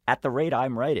illusions. At the rate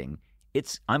I'm writing,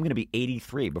 I'm going to be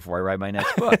 83 before I write my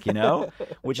next book,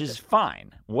 which is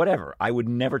fine. Whatever. I would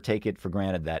never take it for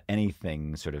granted that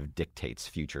anything sort of dictates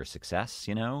future success,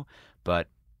 But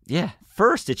yeah,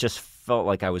 first it just felt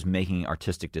like I was making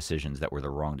artistic decisions that were the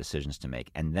wrong decisions to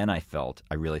make. And then I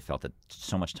really felt that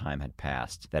so much time had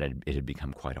passed that it had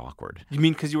become quite awkward. You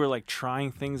mean because you were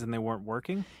trying things and they weren't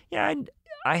working? Yeah,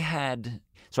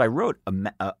 I wrote,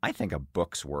 I think a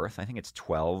book's worth. I think it's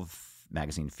 12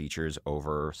 magazine features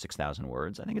over 6,000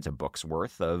 words. I think it's a book's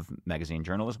worth of magazine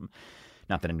journalism.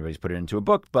 Not that anybody's put it into a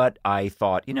book, but I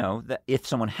thought, that if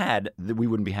someone had, that we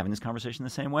wouldn't be having this conversation the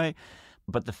same way.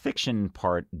 But the fiction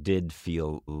part did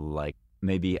feel like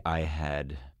maybe I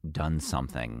had done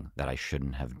something that I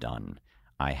shouldn't have done.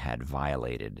 I had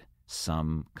violated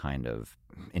some kind of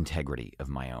integrity of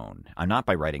my own. I'm not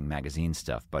by writing magazine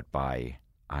stuff, but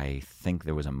I think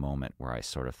there was a moment where I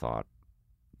sort of thought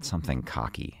something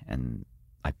cocky, and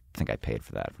I think I paid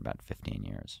for that for about 15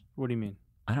 years. What do you mean?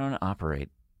 I don't operate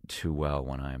too well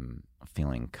when I'm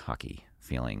feeling cocky,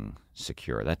 feeling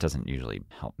secure. That doesn't usually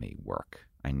help me work.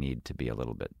 I need to be a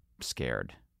little bit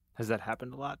scared. Has that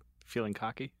happened a lot? Feeling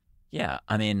cocky? Yeah,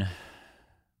 I mean,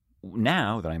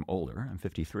 now that I'm older, I'm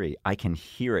 53, I can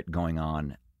hear it going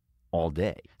on all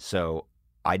day. So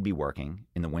I'd be working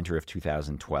in the winter of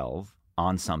 2012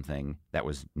 on something that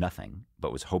was nothing,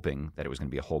 but was hoping that it was going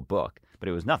to be a whole book. But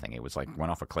it was nothing. It was like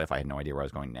went off a cliff. I had no idea where I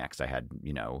was going next. I had,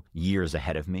 years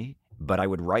ahead of me. But I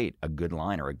would write a good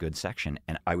line or a good section,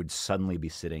 and I would suddenly be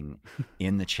sitting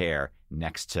in the chair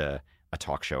next to a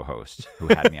talk show host who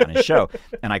had me on his show.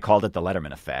 And I called it the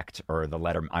Letterman effect, or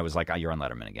I was like, oh, you're on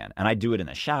Letterman again. And I'd do it in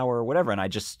the shower or whatever. And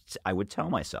I would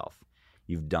tell myself,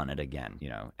 you've done it again,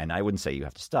 And I wouldn't say you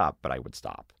have to stop, but I would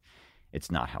stop. It's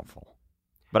not helpful.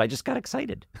 But I just got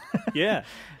excited. Yeah.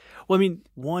 Well, I mean,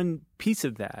 one piece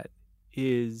of that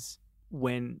is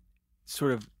when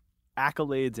sort of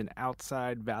accolades and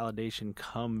outside validation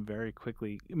come very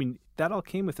quickly. I mean, that all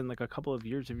came within like a couple of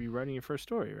years of you writing your first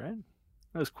story, right?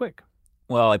 That was quick.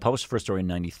 Well, I published the first story in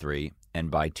 93,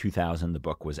 and by 2000, the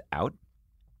book was out.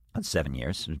 That's 7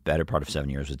 years. The better part of 7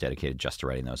 years was dedicated just to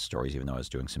writing those stories, even though I was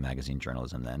doing some magazine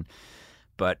journalism then.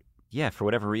 But yeah, for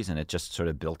whatever reason, it just sort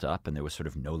of built up, and there was sort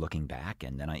of no looking back.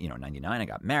 And then in 99, I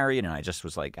got married, and I just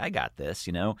was like, I got this,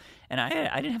 and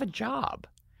I didn't have a job.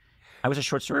 I was a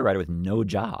short story writer with no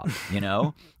job,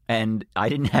 and I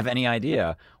didn't have any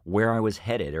idea where I was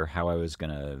headed or how I was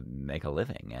going to make a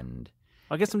living. And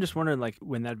I guess I'm just wondering, like,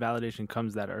 when that validation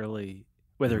comes that early,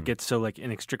 whether it gets so like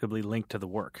inextricably linked to the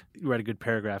work. You write a good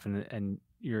paragraph, and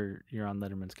you're on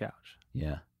Letterman's couch.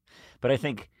 Yeah, but I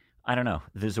think, I don't know.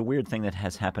 There's a weird thing that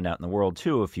has happened out in the world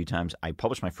too. A few times, I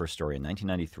published my first story in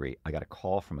 1993. I got a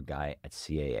call from a guy at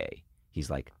CAA.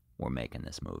 He's like, "We're making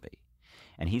this movie,"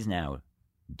 and he's now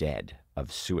dead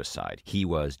of suicide.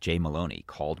 Jay Maloney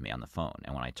called me on the phone,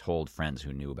 and when I told friends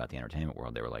who knew about the entertainment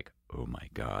world, they were like, "Oh my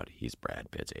God, he's Brad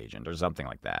Pitt's agent," or something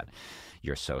like that.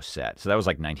 You're so set. So that was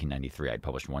like 1993. I'd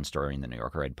published one story in the New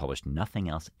Yorker. I'd published nothing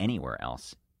else anywhere,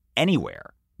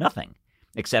 nothing,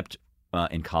 except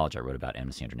in college I wrote about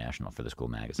Amnesty International for the school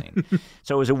magazine.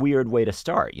 So it was a weird way to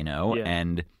start, Yeah.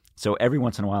 And so every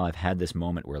once in a while I've had this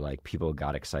moment where like people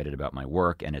got excited about my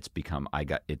work, and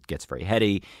it gets very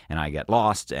heady, and I get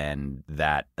lost, and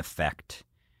that effect,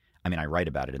 I mean, I write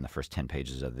about it in the first 10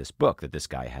 pages of this book, that this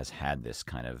guy has had this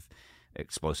kind of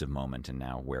explosive moment, and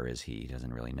now where is he? He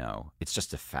doesn't really know. It's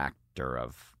just a factor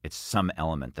of, it's some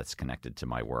element that's connected to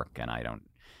my work, and I don't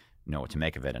know what to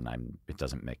make of it, and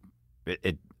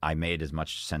I made as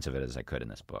much sense of it as I could in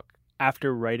this book.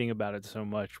 After writing about it so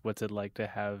much, what's it like to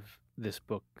have this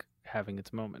book having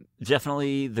its moment?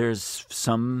 Definitely there's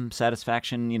some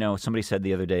satisfaction. Somebody said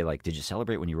the other day, like, did you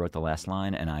celebrate when you wrote the last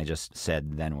line? And I just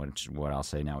said then what I'll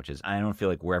say now, which is I don't feel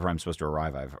like wherever I'm supposed to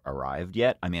arrive, I've arrived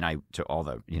yet. I mean, to all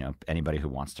the, anybody who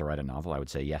wants to write a novel, I would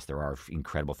say, yes, there are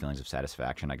incredible feelings of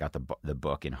satisfaction. I got the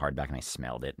book in hardback, and I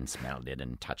smelled it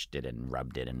and touched it and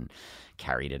rubbed it and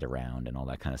carried it around and all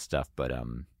that kind of stuff. But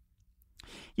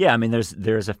yeah, I mean,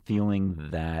 there's a feeling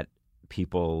that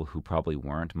people who probably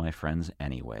weren't my friends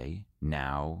anyway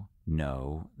now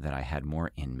know that I had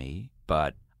more in me.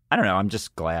 But I don't know. I'm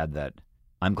just glad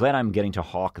I'm getting to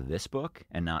hawk this book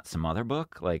and not some other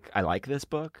book. Like, I like this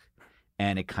book,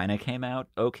 and it kind of came out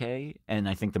okay. And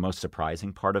I think the most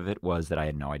surprising part of it was that I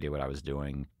had no idea what I was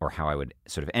doing or how I would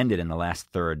sort of end it. In the last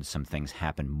third, some things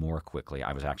happened more quickly.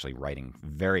 I was actually writing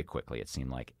very quickly, it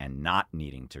seemed like, and not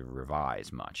needing to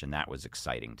revise much. And that was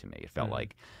exciting to me. It felt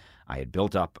like I had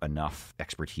built up enough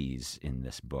expertise in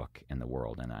this book and the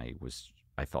world, and I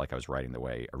felt like I was writing the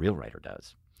way a real writer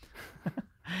does.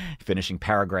 Finishing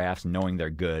paragraphs, knowing they're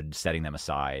good, setting them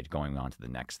aside, going on to the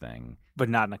next thing. But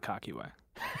not in a cocky way.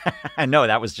 No,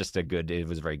 that was just it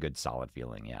was a very good, solid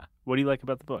feeling, yeah. What do you like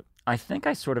about the book? I think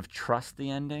I sort of trust the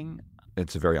ending.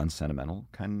 It's a very unsentimental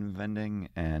kind of ending,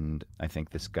 and I think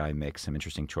this guy makes some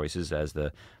interesting choices as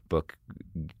the book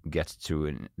gets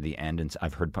to the end. And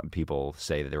I've heard people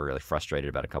say that they were really frustrated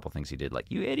about a couple things he did,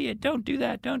 like, you idiot, don't do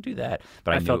that, don't do that.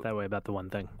 But I felt that way about the one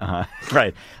thing.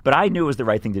 Right. But I knew it was the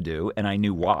right thing to do, and I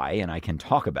knew why, and I can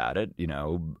talk about it.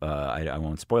 I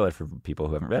won't spoil it for people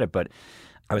who haven't read it, but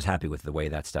I was happy with the way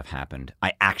that stuff happened.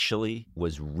 I actually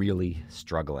was really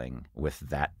struggling with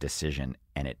that decision,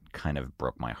 and it kind of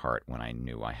broke my heart when I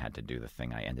knew I had to do the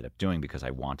thing I ended up doing because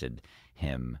I wanted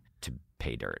him to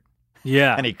pay dirt.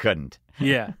 Yeah. And he couldn't.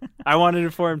 Yeah. I wanted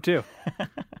it for him too.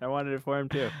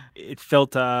 It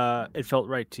felt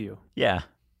right to you. Yeah.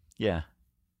 Yeah.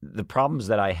 The problems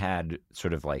that I had,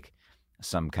 sort of like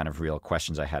some kind of real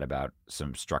questions I had about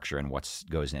some structure and what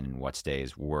goes in and what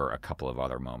stays, were a couple of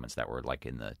other moments that were like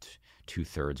in the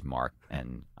 2/3 mark,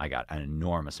 and I got an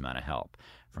enormous amount of help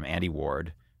from Andy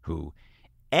Ward, who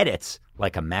edits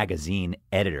like a magazine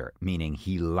editor, meaning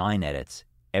he line edits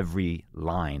every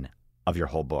line of your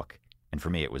whole book. And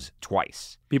for me, it was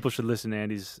twice. People should listen to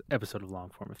Andy's episode of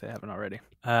Longform if they haven't already.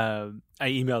 I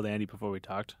emailed Andy before we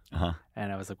talked,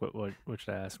 and I was like, what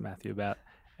should I ask Matthew about?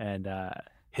 And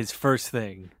his first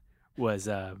thing was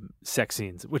sex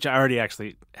scenes, which I already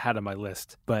actually had on my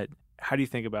list. But how do you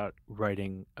think about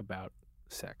writing about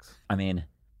sex? I mean,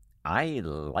 I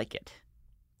like it.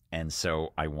 And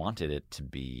so I wanted it to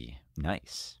be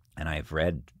nice. And I've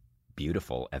read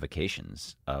beautiful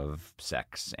evocations of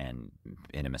sex and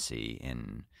intimacy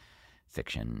in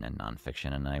fiction and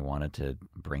nonfiction, and I wanted to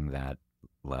bring that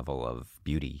level of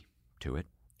beauty to it.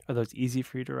 Are those easy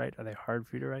for you to write? Are they hard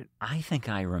for you to write? I think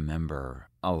I remember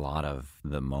a lot of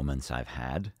the moments I've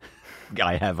had.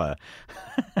 I have a...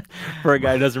 For a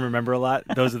guy who doesn't remember a lot,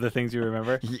 those are the things you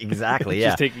remember? Exactly, yeah.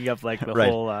 Just taking up like the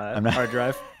whole hard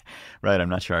drive? Right, I'm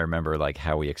not sure I remember like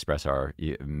how we express our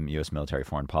U.S. military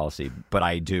foreign policy, but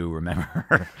I do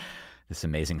remember this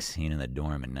amazing scene in the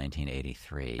dorm in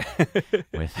 1983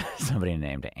 with somebody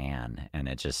named Anne, and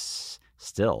it just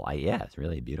still, it's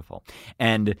really beautiful.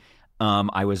 And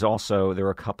I was also, there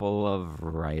were a couple of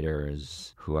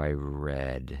writers who I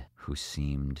read who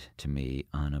seemed to me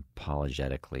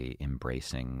unapologetically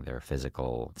embracing their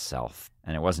physical self.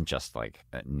 And it wasn't just like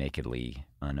a nakedly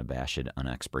unabashed,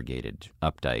 unexpurgated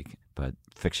Updike, but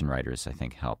fiction writers, I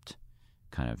think, helped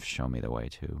kind of show me the way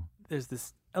too. There's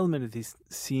this element of these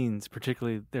scenes,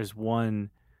 particularly there's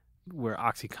one where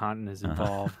OxyContin is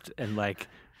involved and like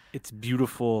it's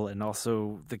beautiful, and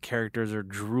also the characters are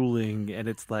drooling, and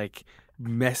it's like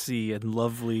messy and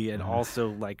lovely, and also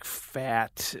like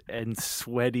fat and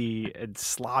sweaty and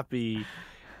sloppy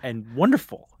and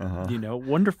wonderful,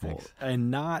 wonderful. Thanks.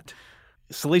 And not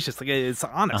salacious. Like it's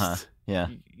honest. Yeah.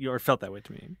 You felt that way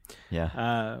to me.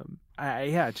 Yeah.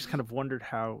 I just kind of wondered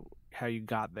how you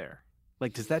got there.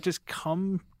 Like, does that just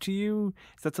come to you?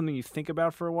 Is that something you think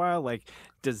about for a while? Like,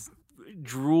 does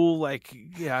drool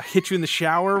hit you in the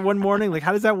shower one morning? Like,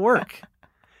 how does that work?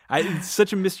 It's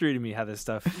such a mystery to me how this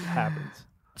stuff happens.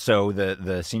 So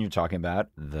the scene you're talking about,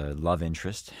 the love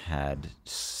interest had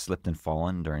slipped and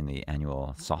fallen during the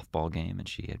annual softball game, and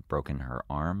she had broken her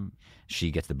arm.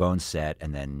 She gets the bone set,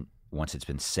 and then once it's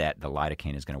been set, the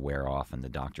lidocaine is going to wear off, and the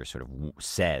doctor sort of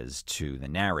says to the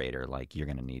narrator, like, you're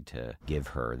going to need to give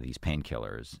her these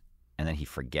painkillers. And then he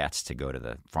forgets to go to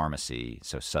the pharmacy,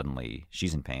 so suddenly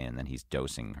she's in pain, and then he's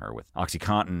dosing her with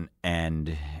OxyContin.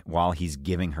 And while he's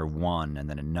giving her one and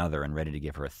then another and ready to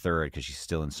give her a third because she's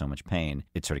still in so much pain,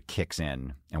 it sort of kicks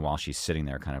in. And while she's sitting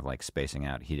there kind of like spacing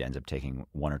out, he ends up taking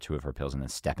one or two of her pills and then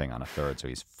stepping on a third, so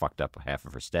he's fucked up half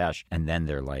of her stash. And then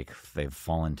they've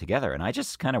fallen together. And I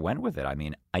just kind of went with it. I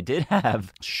mean, I did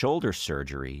have shoulder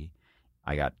surgery.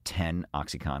 I got 10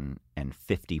 OxyContin and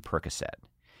 50 Percocet.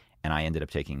 And I ended up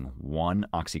taking 1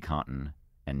 OxyContin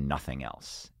and nothing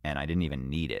else. And I didn't even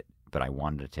need it, but I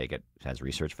wanted to take it as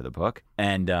research for the book.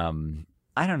 And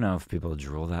I don't know if people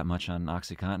drool that much on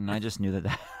OxyContin. I just knew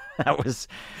that was...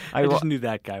 I just knew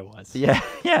that guy was. Yeah,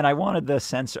 and I wanted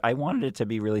I wanted it to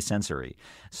be really sensory.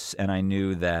 And I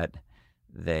knew that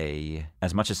they,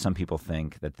 as much as some people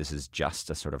think that this is just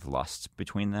a sort of lust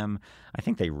between them, I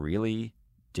think they really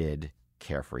did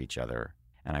care for each other.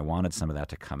 And I wanted some of that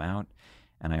to come out.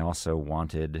 And I also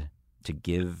wanted to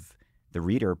give the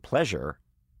reader pleasure.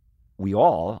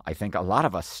 I think a lot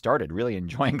of us started really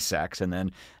enjoying sex, and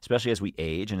then especially as we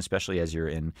age, and especially as you're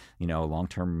in, a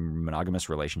long-term monogamous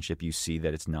relationship, you see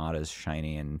that it's not as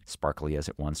shiny and sparkly as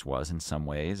it once was in some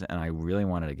ways. And I really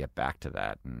wanted to get back to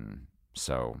that. And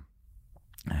so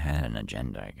I had an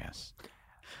agenda, I guess.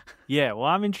 Yeah, well,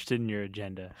 I'm interested in your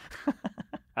agenda.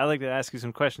 I'd like to ask you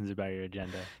some questions about your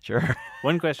agenda. Sure.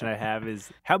 One question I have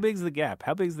is, how big's the gap?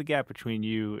 How big's the gap between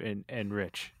you and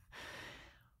Rich?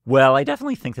 Well, I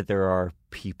definitely think that there are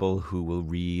people who will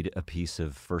read a piece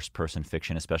of first-person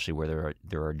fiction, especially where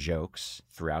there are jokes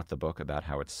throughout the book about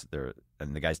how it's there.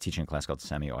 And the guy's teaching a class called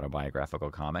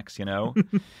semi-autobiographical comics. You know,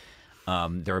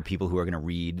 there are people who are going to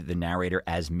read the narrator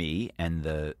as me and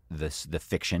the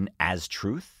fiction as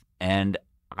truth. And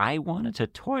I wanted to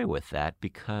toy with that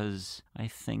because I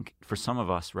think for some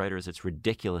of us writers, it's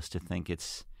ridiculous to think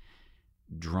it's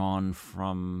drawn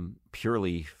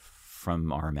purely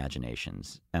from our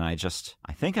imaginations. And I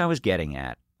think I was getting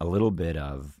at a little bit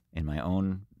of, in my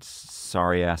own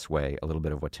sorry-ass way, a little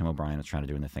bit of what Tim O'Brien was trying to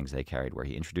do in The Things They Carried, where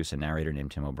he introduced a narrator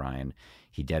named Tim O'Brien.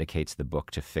 He dedicates the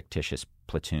book to fictitious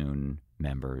platoon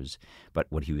members. But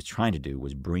what he was trying to do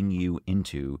was bring you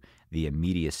into the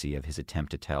immediacy of his attempt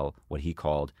to tell what he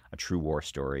called a true war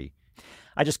story.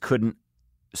 I just couldn't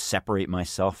separate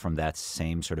myself from that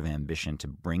same sort of ambition to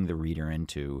bring the reader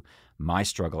into my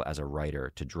struggle as a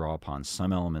writer, to draw upon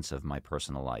some elements of my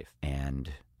personal life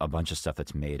and a bunch of stuff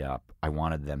that's made up. I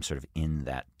wanted them sort of in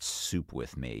that soup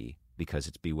with me because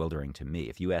it's bewildering to me.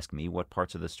 If you ask me what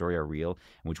parts of the story are real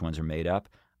and which ones are made up,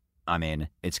 I mean,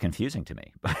 it's confusing to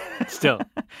me. Still.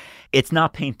 It's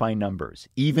not paint by numbers.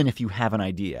 Even if you have an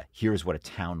idea, here's what a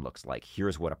town looks like.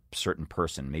 Here's what a certain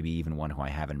person, maybe even one who I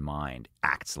have in mind,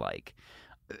 acts like.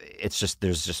 It's just,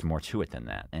 there's just more to it than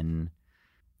that. And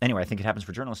anyway, I think it happens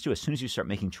for journalists too. As soon as you start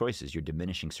making choices, you're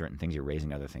diminishing certain things, you're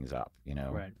raising other things up, you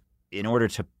know? Right. In order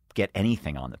to get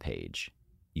anything on the page,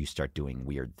 you start doing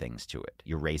weird things to it.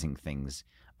 You're raising things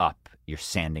up, you're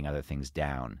sanding other things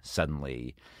down.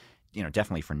 Suddenly, you know,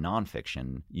 definitely for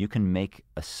nonfiction, you can make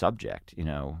a subject, you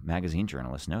know, magazine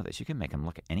journalists know this, you can make them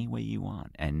look any way you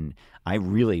want. And I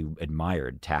really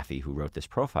admired Taffy, who wrote this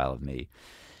profile of me,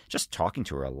 just talking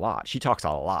to her a lot. She talks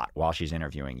a lot while she's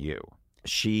interviewing you.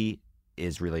 She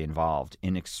is really involved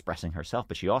in expressing herself,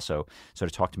 but she also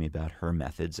sort of talked to me about her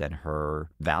methods and her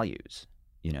values,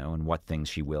 you know, and what things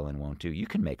she will and won't do. You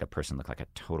can make a person look like a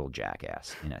total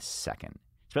jackass in a second,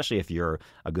 especially if you're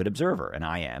a good observer, and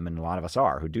I am, and a lot of us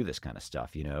are, who do this kind of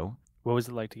stuff, you know. What was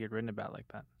it like to get written about like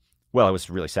that? Well, it was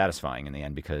really satisfying in the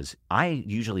end because I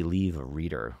usually leave a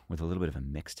reader with a little bit of a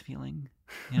mixed feeling.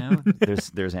 You know,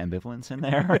 there's ambivalence in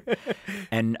there.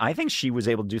 And I think she was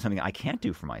able to do something I can't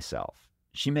do for myself.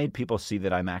 She made people see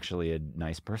that I'm actually a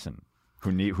nice person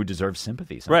who deserves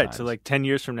sympathy sometimes. Right. So like 10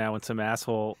 years from now when some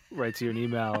asshole writes you an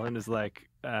email and is like,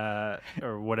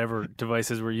 or whatever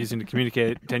devices we're using to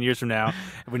communicate 10 years from now,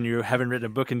 when you haven't written a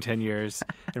book in 10 years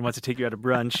and wants to take you out to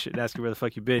brunch and ask you where the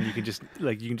fuck you've been, you can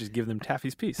just give them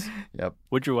Taffy's piece. Yep.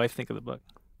 What'd your wife think of the book?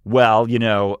 Well, you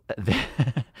know,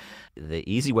 the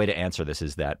easy way to answer this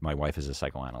is that my wife is a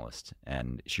psychoanalyst,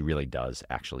 and she really does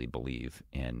actually believe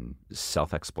in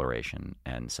self-exploration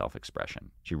and self-expression.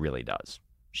 She really does.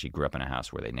 She grew up in a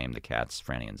house where they named the cats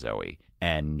Franny and Zoe.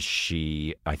 And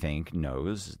she, I think,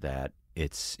 knows that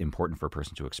it's important for a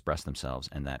person to express themselves,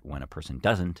 and that when a person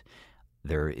doesn't,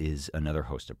 there is another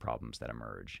host of problems that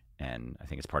emerge. And I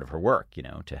think it's part of her work, you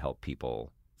know, to help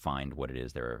people find what it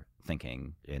is they're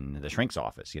thinking in the shrink's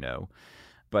office, you know.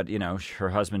 But, you know, her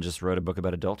husband just wrote a book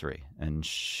about adultery. And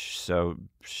so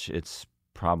it's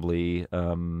probably,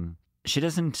 she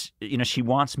doesn't, you know, she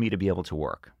wants me to be able to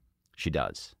work. She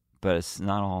does. But it's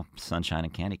not all sunshine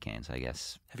and candy canes, I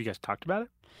guess. Have you guys talked about it?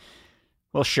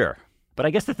 Well, sure. But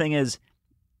I guess the thing is,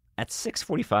 at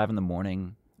 6:45 in the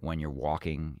morning, when you're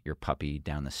walking your puppy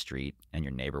down the street and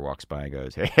your neighbor walks by and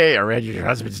goes, "Hey, I read your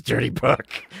husband's dirty book,"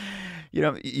 you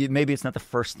know, maybe it's not the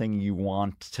first thing you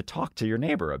want to talk to your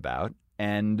neighbor about,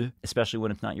 and especially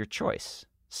when it's not your choice.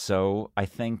 So I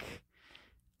think,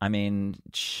 I mean,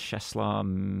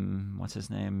 Czeslaw, what's his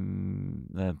name,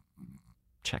 the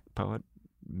Czech poet?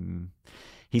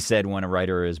 He said, when a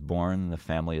writer is born, the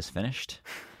family is finished.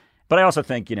 But I also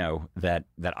think, you know, that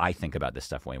I think about this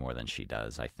stuff way more than she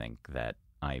does. I think that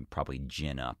I probably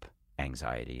gin up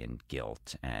anxiety and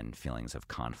guilt and feelings of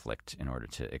conflict in order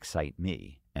to excite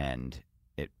me. And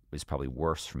it was probably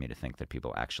worse for me to think that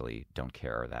people actually don't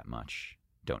care that much,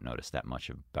 don't notice that much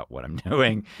about what I'm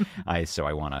doing. So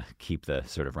I want to keep the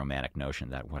sort of romantic notion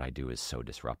that what I do is so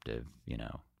disruptive, you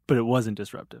know. But it wasn't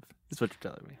disruptive, is what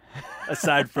you're telling me.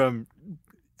 Aside from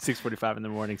 6:45 in the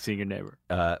morning, seeing your neighbor.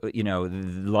 You know,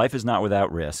 life is not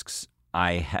without risks.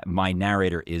 My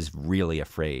narrator is really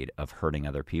afraid of hurting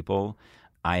other people.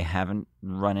 I haven't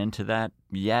run into that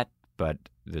yet, but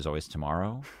there's always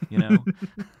tomorrow, you know?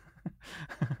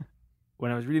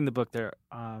 When I was reading the book,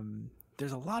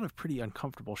 there's a lot of pretty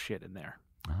uncomfortable shit in there.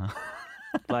 Uh-huh.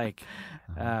 Like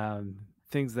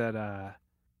things that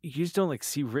you just don't like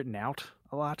see written out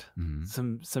a lot.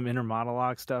 Mm-hmm. Some inner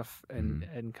monologue stuff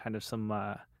and kind of some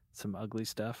ugly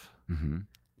stuff. Mm-hmm.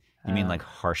 You mean like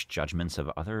harsh judgments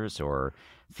of others, or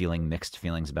feeling mixed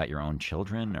feelings about your own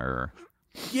children, or?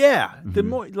 Yeah, the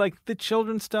more like the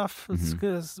children stuff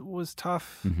was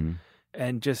tough,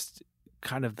 and just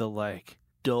kind of the like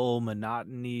dull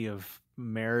monotony of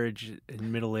marriage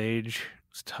in middle age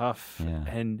was tough,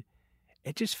 and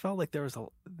it just felt like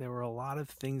there were a lot of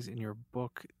things in your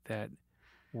book that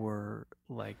were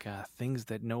like things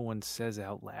that no one says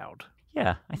out loud.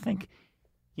 Yeah, I think,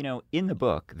 in the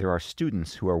book, there are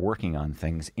students who are working on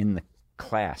things in the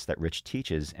class that Rich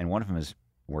teaches, and one of them is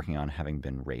working on having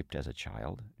been raped as a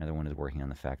child. Another one is working on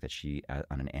the fact that she,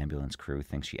 on an ambulance crew,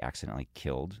 thinks she accidentally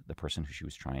killed the person who she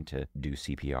was trying to do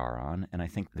CPR on. And I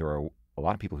think there are a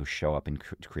lot of people who show up in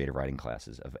creative writing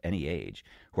classes of any age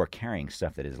who are carrying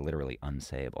stuff that is literally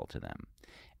unsayable to them.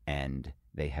 And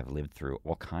they have lived through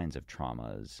all kinds of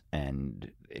traumas, and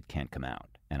it can't come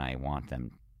out. And I want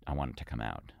it to come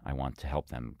out. I want to help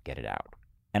them get it out.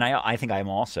 And I think I'm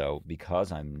also,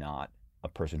 because I'm not a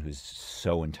person who's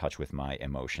so in touch with my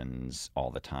emotions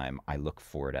all the time, I look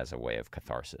for it as a way of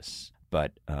catharsis.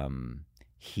 But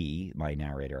my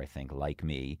narrator, I think, like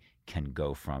me, can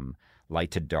go from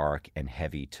light to dark and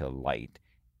heavy to light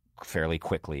fairly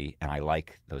quickly, and I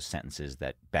like those sentences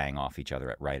that bang off each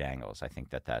other at right angles. I think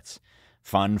that that's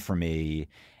fun for me,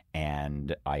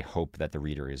 and I hope that the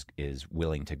reader is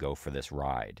willing to go for this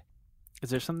ride.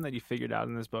 Is there something that you figured out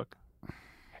in this book?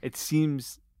 It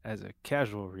seems, as a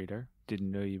casual reader,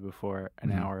 didn't know you before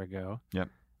an hour ago. Yep.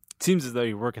 It seems as though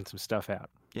you're working some stuff out.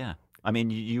 Yeah. I mean,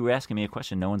 you were asking me a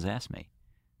question no one's asked me.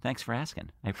 Thanks for asking.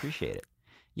 I appreciate it.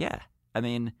 Yeah. I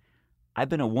mean, I've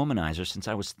been a womanizer since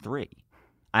I was 3.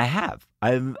 I have.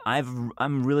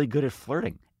 I'm really good at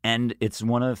flirting. And it's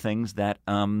one of the things that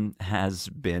has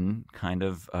been kind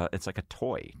of, it's like a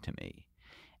toy to me.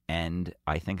 And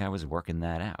I think I was working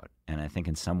that out. And I think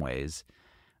in some ways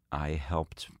I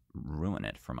helped ruin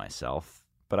it for myself.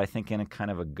 But I think in a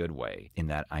kind of a good way, in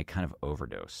that I kind of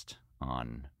overdosed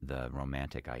on the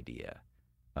romantic idea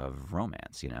of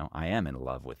romance. I am in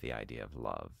love with the idea of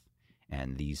love.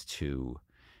 And these two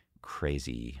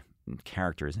crazy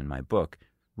characters in my book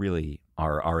really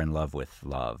are in love with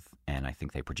love. And I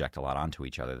think they project a lot onto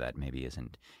each other that maybe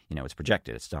isn't, it's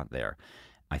projected, it's not there.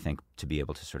 I think to be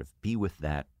able to sort of be with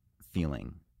that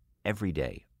feeling every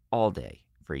day, all day,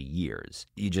 for years,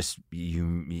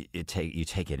 you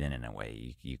take it in a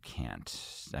way you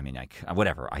can't. I mean,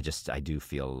 whatever. I do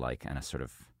feel like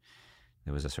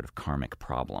there was a sort of karmic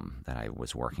problem that I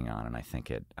was working on, and I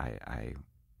think I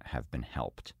have been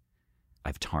helped.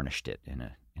 I've tarnished it in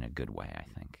a good way, I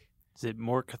think. Is it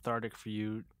more cathartic for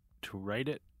you to write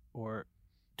it or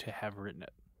to have written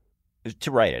it? To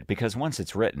write it, because once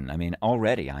it's written, I mean,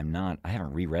 already I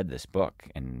haven't reread this book,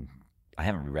 and I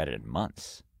haven't reread it in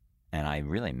months. And I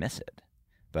really miss it.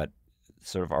 But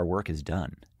sort of our work is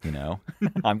done,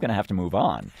 I'm going to have to move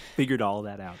on. Figured all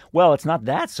that out. Well, it's not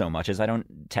that so much as I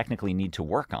don't technically need to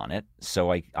work on it.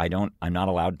 So I don't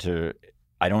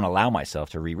allow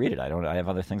myself to reread it. I have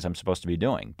other things I'm supposed to be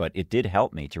doing. But it did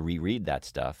help me to reread that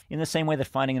stuff in the same way that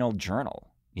finding an old journal,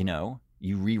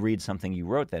 you reread something you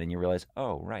wrote then and you realize,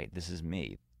 oh, right, this is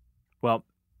me. Well,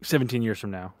 17 years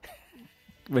from now,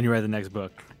 when you write the next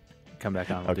book, come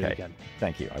back on. We'll do it again.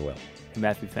 Thank you. I will.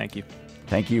 Matthew, thank you.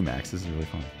 Thank you, Max. This is really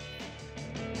fun.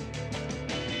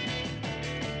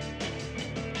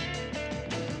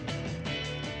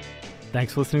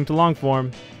 Thanks for listening to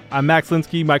Longform. I'm Max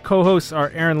Linsky. My co-hosts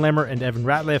are Aaron Lammer and Evan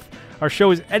Ratliff. Our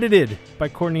show is edited by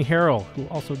Courtney Harrell, who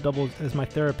also doubles as my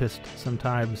therapist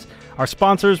sometimes. Our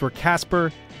sponsors were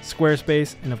Casper,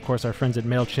 Squarespace, and of course our friends at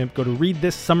MailChimp. Go to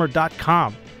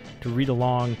readthissummer.com to read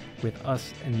along with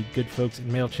us and the good folks at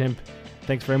MailChimp.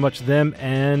 Thanks very much to them,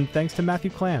 and thanks to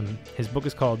Matthew Clam. His book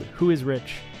is called Who is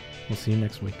Rich? We'll see you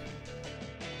next week.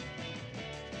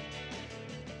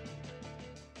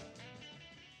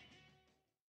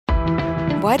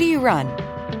 Why do you run?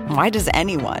 Why does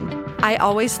anyone? I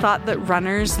always thought that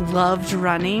runners loved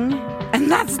running,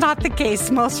 and that's not the case.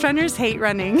 Most runners hate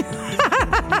running,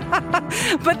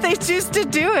 but they choose to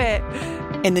do it.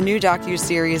 In the new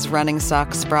docuseries Running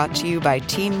Sucks, brought to you by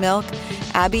Team Milk,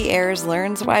 Abby Ayers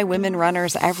learns why women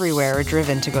runners everywhere are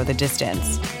driven to go the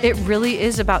distance. It really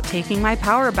is about taking my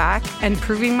power back and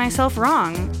proving myself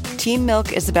wrong. Team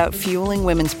Milk is about fueling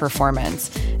women's performance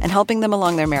and helping them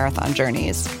along their marathon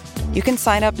journeys. You can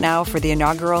sign up now for the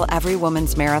inaugural Every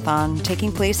Woman's Marathon,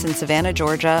 taking place in Savannah,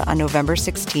 Georgia on November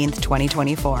 16th,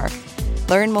 2024.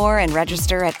 Learn more and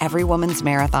register at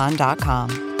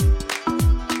everywomansmarathon.com.